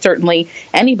Trump, but certainly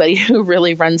anybody who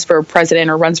really runs for president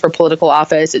or runs for political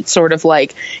office. It's sort of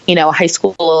like, a high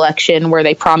school election where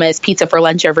they promise pizza for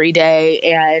lunch every day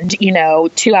and,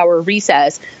 2-hour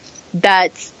recess.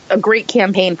 That's a great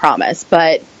campaign promise,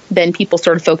 but then people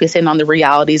sort of focus in on the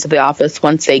realities of the office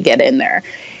once they get in there.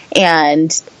 And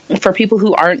for people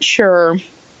who aren't sure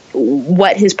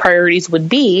what his priorities would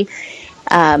be,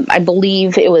 I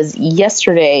believe it was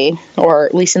yesterday, or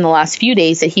at least in the last few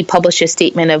days, that he published a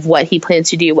statement of what he plans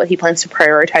to do, what he plans to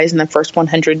prioritize in the first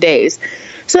 100 days.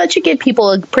 So that should give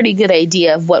people a pretty good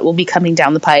idea of what will be coming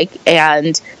down the pike.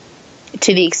 And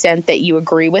to the extent that you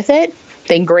agree with it,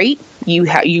 then great. You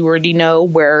already know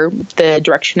where the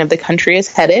direction of the country is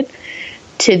headed.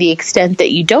 To the extent that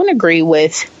you don't agree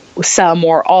with some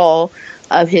or all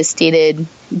of his stated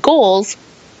goals,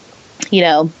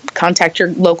 contact your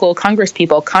local Congress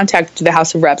people, contact the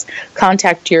House of Reps,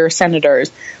 contact your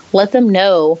senators. Let them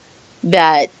know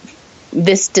that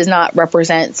this does not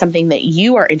represent something that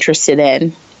you are interested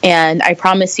in. And I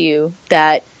promise you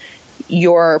that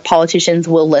your politicians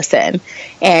will listen.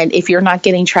 And if you're not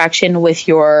getting traction with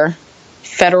your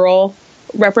federal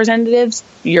representatives,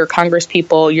 your Congress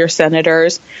people, your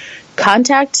senators,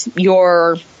 contact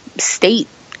your state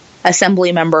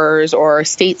assembly members or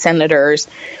state senators.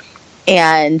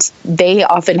 And they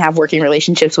often have working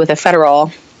relationships with the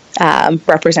federal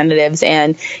representatives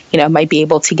and, might be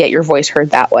able to get your voice heard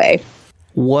that way.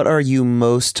 What are you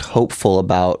most hopeful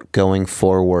about going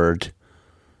forward?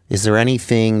 Is there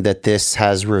anything that this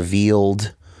has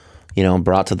revealed,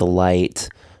 brought to the light?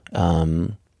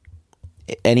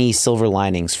 Any silver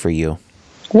linings for you?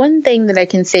 One thing that I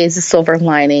can say is a silver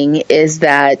lining is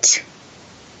that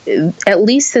at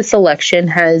least this election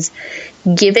has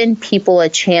given people a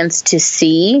chance to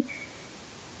see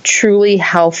truly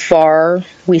how far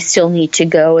we still need to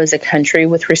go as a country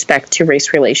with respect to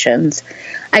race relations.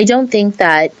 I don't think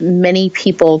that many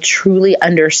people truly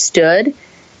understood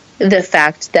the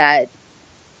fact that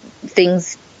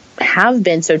things have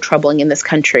been so troubling in this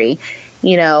country.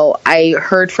 I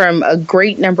heard from a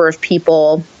great number of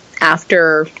people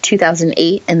after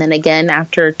 2008 and then again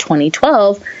after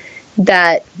 2012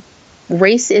 that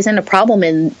race isn't a problem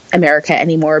in America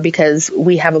anymore because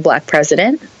we have a black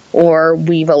president, or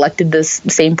we've elected this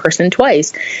same person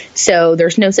twice. So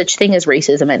there's no such thing as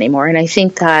racism anymore. And I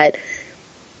think that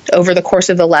over the course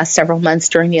of the last several months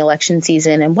during the election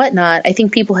season and whatnot, I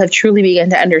think people have truly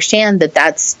begun to understand that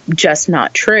that's just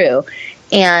not true.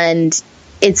 And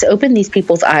it's opened these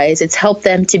people's eyes. It's helped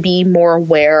them to be more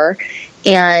aware.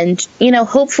 And,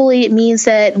 hopefully it means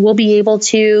that we'll be able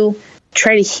to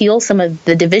try to heal some of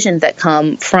the divisions that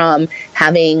come from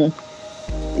having,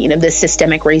 this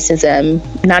systemic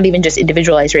racism, not even just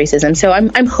individualized racism. So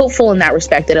I'm hopeful in that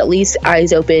respect that at least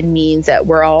Eyes Open means that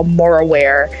we're all more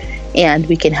aware and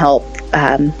we can help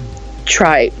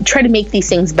try to make these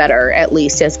things better, at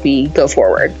least as we go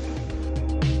forward.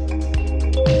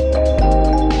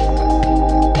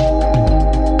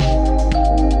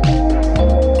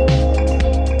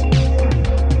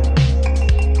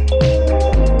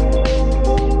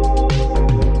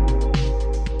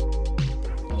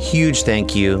 Huge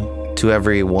thank you to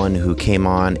everyone who came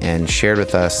on and shared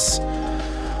with us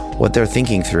what they're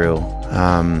thinking through,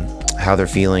 how they're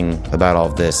feeling about all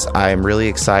of this. I'm really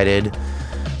excited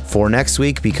for next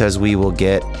week because we will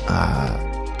get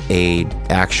a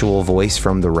actual voice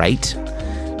from the right,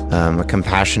 a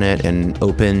compassionate and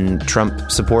open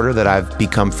Trump supporter that I've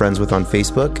become friends with on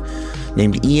Facebook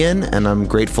named Ian, and I'm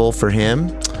grateful for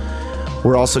him.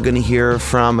 We're also going to hear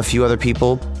from a few other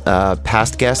people,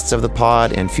 past guests of the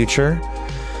pod and future.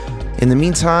 In the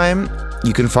meantime,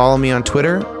 you can follow me on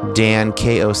Twitter,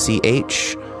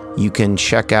 DanKoch. You can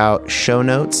check out show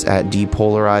notes at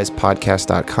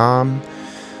depolarizedpodcast.com.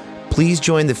 Please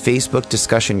join the Facebook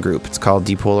discussion group. It's called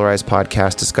Depolarized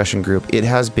Podcast Discussion Group. It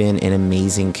has been an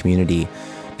amazing community.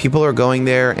 People are going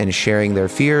there and sharing their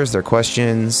fears, their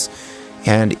questions,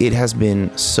 and it has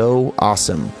been so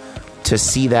awesome to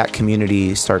see that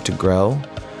community start to grow.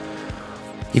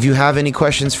 If you have any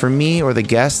questions for me or the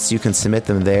guests, you can submit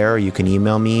them there, or you can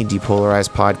email me,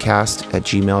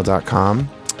 depolarizedpodcast@gmail.com.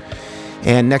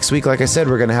 And next week, like I said,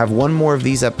 we're going to have one more of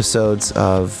these episodes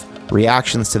of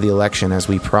reactions to the election as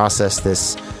we process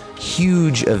this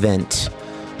huge event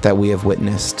that we have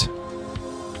witnessed.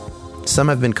 Some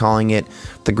have been calling it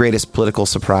the greatest political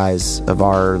surprise of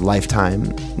our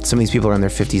lifetime. Some of these people are in their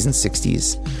 50s and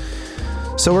 60s.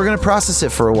 So we're going to process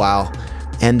it for a while,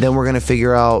 and then we're going to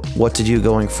figure out what to do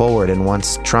going forward. And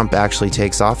once Trump actually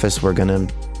takes office, we're going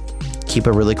to keep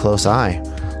a really close eye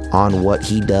on what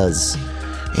he does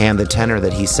and the tenor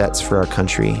that he sets for our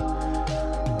country.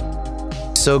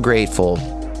 So grateful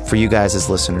for you guys as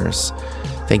listeners.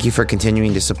 Thank you for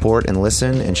continuing to support and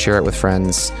listen and share it with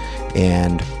friends.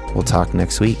 And we'll talk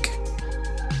next week.